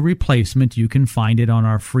window replacement, you can find it on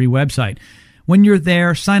our free website. When you're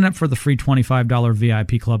there, sign up for the free $25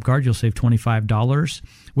 VIP club card. You'll save $25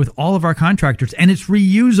 with all of our contractors, and it's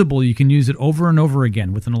reusable. You can use it over and over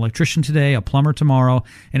again with an electrician today, a plumber tomorrow,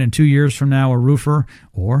 and in 2 years from now, a roofer,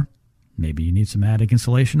 or maybe you need some attic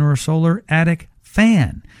insulation or a solar attic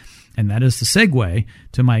fan. And that is the segue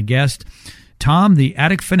to my guest, Tom, the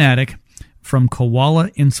attic fanatic from Koala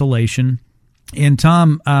Insulation. And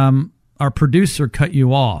Tom, our producer cut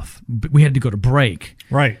you off. We had to go to break.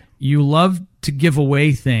 Right. You love to give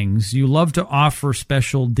away things. You love to offer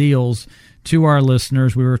special deals to our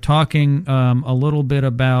listeners. We were talking a little bit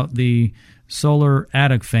about the solar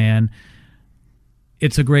attic fan.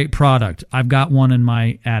 It's a great product. I've got one in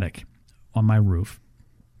my attic on my roof.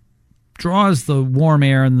 Draws the warm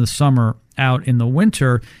air in the summer out. In the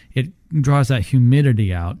winter, it draws that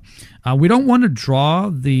humidity out. We don't want to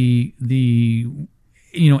draw the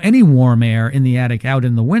any warm air in the attic out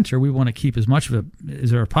in the winter. We want to keep as much of it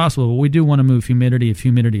as possible, but we do want to move humidity if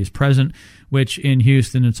humidity is present, which in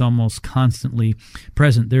Houston it's almost constantly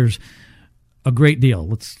present. There's a great deal.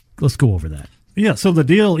 Let's go over that. Yeah, so the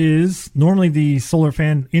deal is normally the solar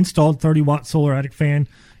fan installed 30-watt solar attic fan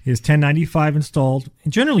is $1,095 installed.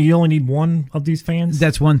 And generally, you only need one of these fans.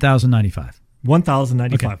 That's $1,095.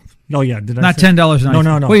 $1,095. Okay. Oh, yeah. Did I Not say?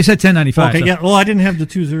 $10.95. No. Well, you said $10.95. Okay, so. yeah. Well, I didn't have the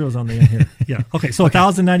 2 zeros on the end here. Yeah. Okay, so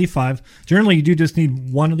 $1,095. Generally, you do just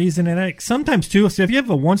need one of these in an attic. Sometimes, too, so if you have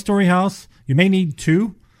a one-story house You may need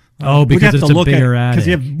 2. Because it's a bigger attic. Because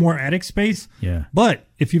you have more attic space. Yeah. But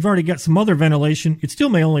if you've already got some other ventilation, it still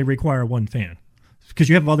may only require 1 fan because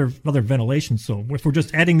you have other ventilation. So if we're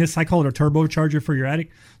just adding this, I call it a turbocharger for your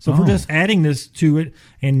attic. So if we're just adding this to it,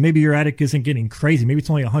 and maybe your attic isn't getting crazy, maybe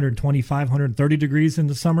it's only 125, 130 degrees in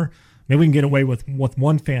the summer, maybe we can get away with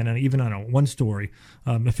 1 fan, and even on a 1-story.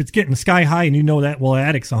 If it's getting sky high and you know that, well, the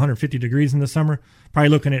attic's 150 degrees in the summer, probably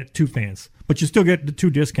looking at 2 fans. But you still get the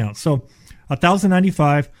 2 discounts. So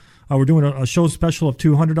 $1,095. We're doing a show special of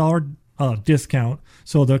 $200 discount.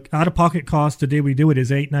 So the out-of-pocket cost today we do it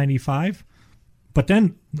is $895. But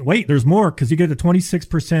then, wait, there's more because you get a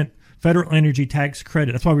 26% federal energy tax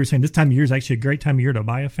credit. That's why we were saying this time of year is actually a great time of year to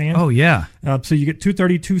buy a fan. Oh, yeah. So you get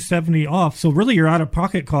 $230, $270 off. So really your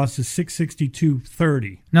out-of-pocket cost is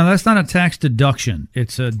 $662.30. Now, that's not a tax deduction.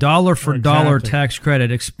 It's a dollar for dollar tax credit.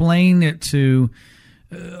 Explain it to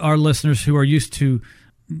our listeners who are used to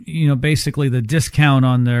basically the discount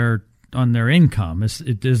on their income.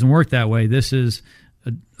 It doesn't work that way. This is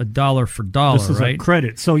a dollar for dollar, this is right? A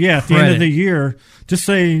credit. So at the end of the year, just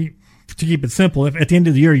say, to keep it simple, if at the end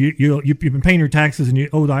of the year you've been paying your taxes and you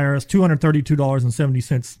owe the IRS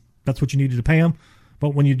 $232.70, that's what you needed to pay them.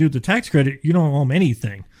 But when you do the tax credit, you don't owe them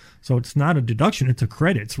anything. So it's not a deduction; it's a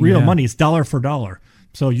credit. It's real money. It's dollar for dollar.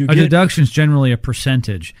 So a deduction is generally a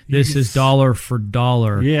percentage. This is dollar for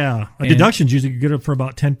dollar. Yeah, deductions usually get it for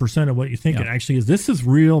about 10% of what you think it actually is. This is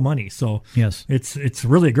real money. So yes, it's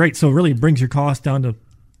really great. So it really brings your cost down to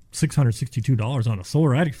 $662 on a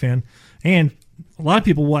solar attic fan. And a lot of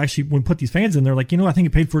people will actually, when put these fans in, they're like, I think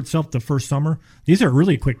it paid for itself the first summer. These are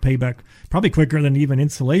really quick payback, probably quicker than even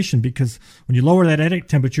insulation, because when you lower that attic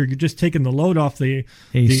temperature, you're just taking the load off the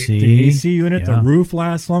AC unit. The roof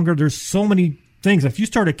lasts longer. There's so many things. If you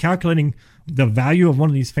started calculating the value of one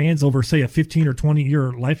of these fans over, say, a 15 or 20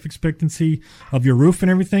 year life expectancy of your roof and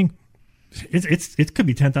everything, it could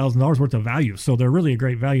be $10,000 worth of value. So they're really a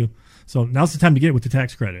great value. So now's the time to get it with the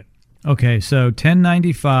tax credit. Okay, so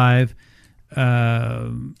 $10.95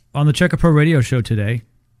 on the Check A Pro Radio Show today.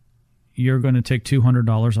 You're going to take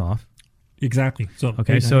 $200 off. Exactly. So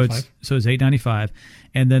okay, so it's $895,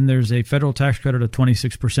 and then there's a federal tax credit of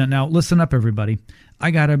 26%. Now listen up, everybody. I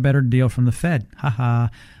got a better deal from the Fed. I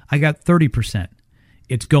got 30%.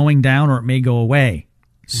 It's going down, or it may go away.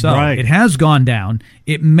 So it has gone down.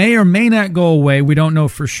 It may or may not go away. We don't know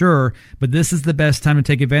for sure, but this is the best time to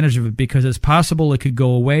take advantage of it because it's possible it could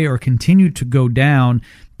go away or continue to go down.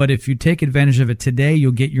 But if you take advantage of it today,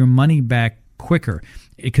 you'll get your money back quicker.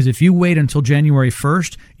 Because if you wait until January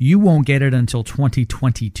 1st, you won't get it until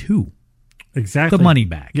 2022. Exactly. The money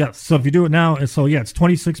back. Yes. So if you do it now, it's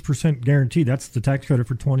 26% guaranteed. That's the tax credit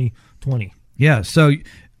for 2020. Yeah. So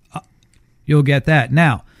you'll get that.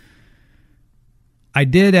 Now, I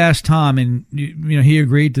did ask Tom, and he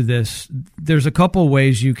agreed to this. There's a couple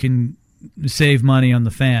ways you can save money on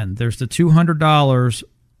the fan. There's the $200,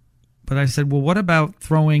 but I said, well, what about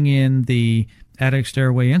throwing in the attic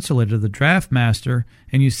stairway insulator, the Draft Master?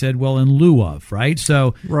 And you said, well, in lieu of, right?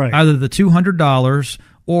 So either the $200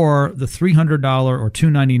 or the $300 or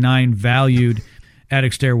 $299 valued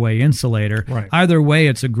attic stairway insulator. Right. Either way,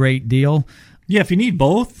 it's a great deal. Yeah, if you need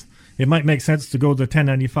both, it might make sense to go to the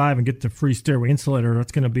 $10.95 and get the free stairway insulator.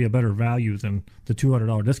 That's going to be a better value than the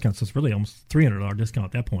 $200 discount. So it's really almost $300 discount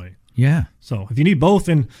at that point. Yeah. So if you need both,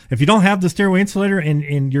 and if you don't have the stairway insulator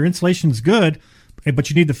and your insulation is good, but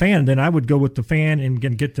you need the fan, then I would go with the fan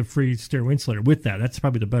and get the free stairway insulator with that. That's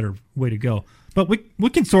probably the better way to go. But we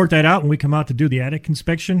can sort that out when we come out to do the attic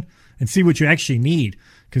inspection and see what you actually need.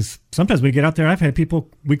 Because sometimes we get out there, I've had people,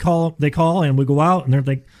 they call and we go out and they're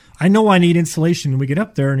like, I know I need insulation. And we get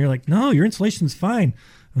up there and you're like, no, your insulation's fine.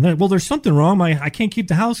 And then, well, there's something wrong. I can't keep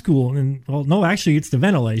the house cool. And well, no, actually it's the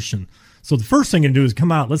ventilation. So the first thing to do is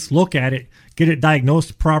come out, let's look at it, get it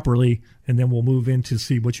diagnosed properly, and then we'll move in to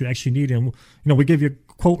see what you actually need. And we give you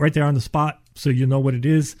a quote right there on the spot so you know what it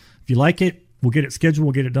is. If you like it, we'll get it scheduled,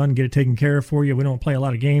 we'll get it done, get it taken care of for you. We don't play a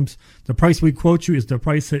lot of games. The price we quote you is the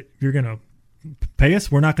price that you're going to pay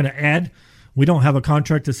us. We're not going to add. We don't have a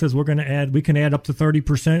contract that says we're going to add. We can add up to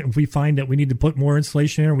 30% if we find that we need to put more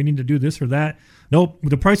insulation in or we need to do this or that. Nope.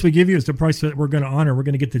 The price we give you is the price that we're going to honor. We're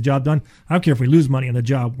going to get the job done. I don't care if we lose money on the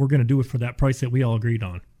job. We're going to do it for that price that we all agreed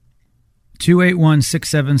on.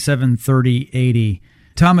 281-677-3080.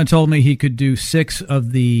 Tom had told me he could do 6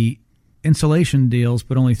 of the insulation deals,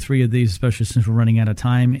 but only 3 of these, especially since we're running out of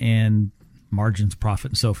time and margins,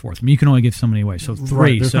 profit, and so forth. I mean, you can only give so many away. So 3.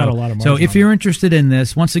 Right, there's not a lot of margin. So if you're interested in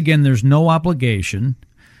this, once again, there's no obligation.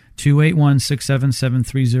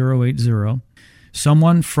 281-677-3080.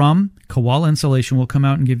 Someone from Koala Insulation will come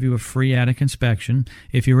out and give you a free attic inspection.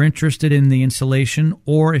 If you're interested in the insulation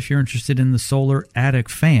or if you're interested in the solar attic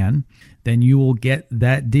fan, then you will get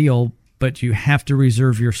that deal, but you have to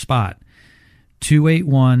reserve your spot.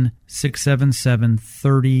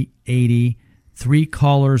 281-677-3080. 3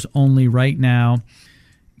 callers only right now.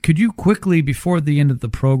 Could you quickly, before the end of the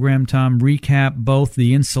program, Tom, recap both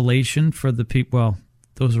the insulation for the people? Well,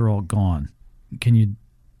 those are all gone. Can you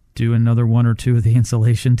do another one or two of the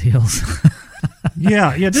insulation deals?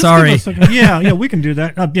 Yeah. Just Sorry. Give us we can do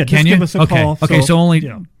that. Just Can you? Give us a call. Okay, so only,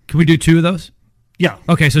 can we do 2 of those? Yeah.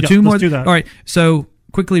 Okay, so 2 more. Let's do that. All right, so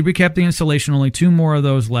quickly recap the installation. Only 2 more of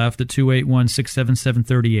those left at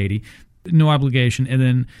 281-677-3080. No obligation. And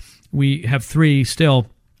then we have 3 still.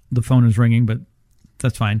 The phone is ringing, but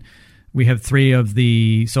that's fine. We have 3 of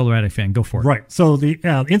the solar attic fan. Go for it. Right. So the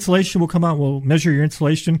insulation will come out. We'll measure your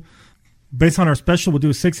insulation. Based on our special, we'll do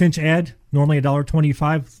a 6-inch ad, normally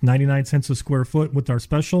 $1.25, 99 cents a square foot with our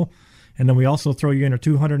special. And then we also throw you in a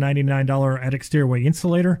 $299 attic stairway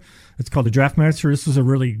insulator. It's called the DraftMaster. This is a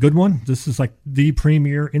really good one. This is like the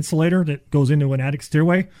premier insulator that goes into an attic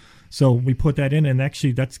stairway. So we put that in, and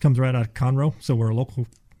actually that comes right out of Conroe. So we're a local,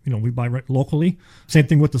 we buy right locally. Same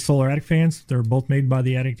thing with the solar attic fans. They're both made by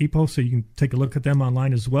the Attic Depot, so you can take a look at them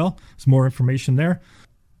online as well. There's more information there.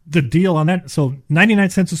 The deal on that, so 99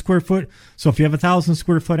 cents a square foot. So if you have 1,000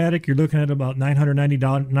 square foot attic, you're looking at about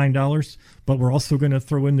 $999. But we're also going to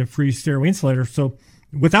throw in the free stairway insulator. So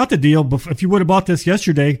without the deal, if you would have bought this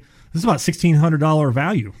yesterday, this is about $1,600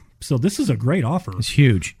 value. So this is a great offer. It's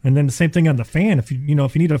huge. And then the same thing on the fan. If you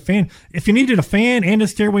need a fan, if you needed a fan and a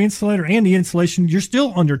stairway insulator and the insulation, you're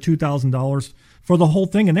still under $2,000 for the whole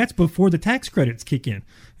thing, and that's before the tax credits kick in.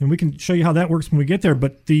 And we can show you how that works when we get there.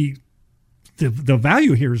 But the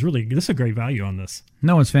value here is really, this is a great value on this.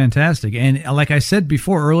 No, it's fantastic. And like I said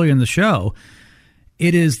before earlier in the show,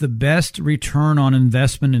 it is the best return on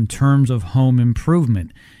investment in terms of home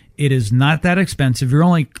improvement. It is not that expensive. You're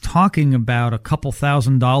only talking about a couple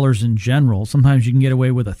 $1,000s in general. Sometimes you can get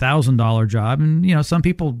away with $1,000 job. And, some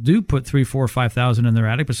people do put $3,000, $4,000, $5,000 in their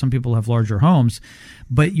attic, but some people have larger homes.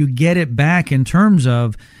 But you get it back in terms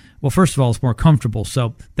of, well, first of all, it's more comfortable.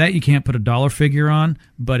 So that you can't put a dollar figure on,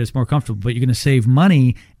 but it's more comfortable. But you're going to save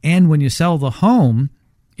money. And when you sell the home,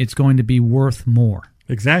 it's going to be worth more.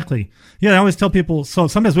 Exactly. Yeah, I always tell people, so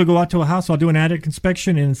sometimes we go out to a house, I'll do an attic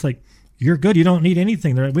inspection, and it's like, you're good. You don't need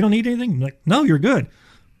anything. They're like, we don't need anything. I'm like, no, you're good.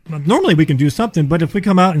 Normally we can do something, but if we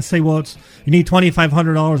come out and say, well, you need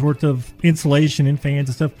 $2,500 worth of insulation and fans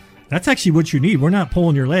and stuff, that's actually what you need. We're not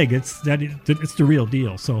pulling your leg. It's the real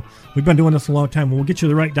deal. So we've been doing this a long time. We'll get you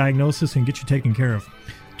the right diagnosis and get you taken care of.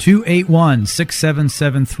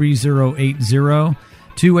 281-677-3080.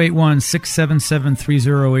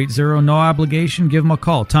 281-677-3080. No obligation. Give them a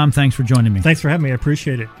call. Tom, thanks for joining me. Thanks for having me. I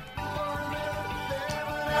appreciate it.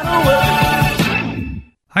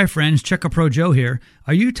 Hi friends, Check-A-Pro Joe here.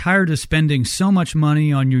 Are you tired of spending so much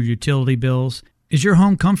money on your utility bills? Is your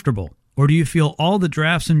home comfortable, or do you feel all the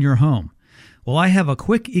drafts in your home? Well, I have a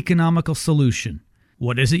quick economical solution.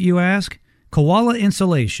 What is it, you ask? Koala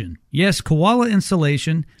Insulation. Yes, Koala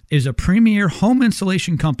Insulation is a premier home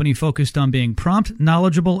insulation company focused on being prompt,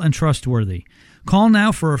 knowledgeable, and trustworthy. Call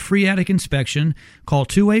now for a free attic inspection. Call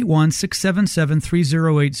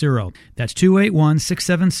 281-677-3080. That's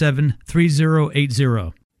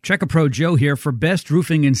 281-677-3080. Check-A-Pro Joe here for Best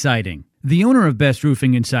Roofing and Siding. The owner of Best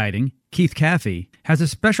Roofing and Siding, Keith Caffey, has a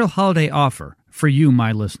special holiday offer for you,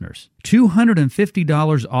 my listeners.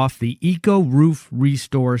 $250 off the Eco Roof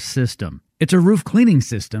Restore System. It's a roof cleaning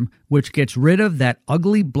system which gets rid of that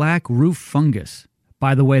ugly black roof fungus.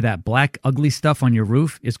 By the way, that black ugly stuff on your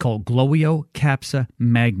roof is called Gloeocapsa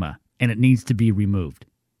magma, and it needs to be removed.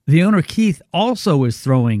 The owner, Keith, also is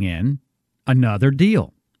throwing in another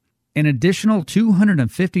deal. An additional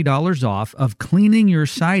 $250 off of cleaning your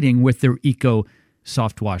siding with their Eco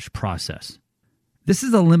Soft Wash process. This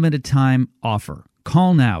is a limited time offer.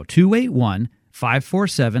 Call now,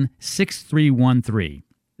 281-547-6313.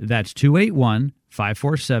 That's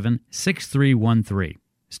 281-547-6313.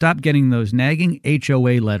 Stop getting those nagging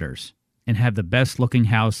HOA letters and have the best looking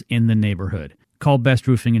house in the neighborhood. Call Best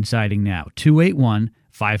Roofing and Siding now,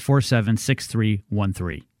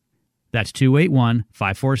 281-547-6313. That's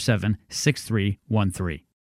 281-547-6313.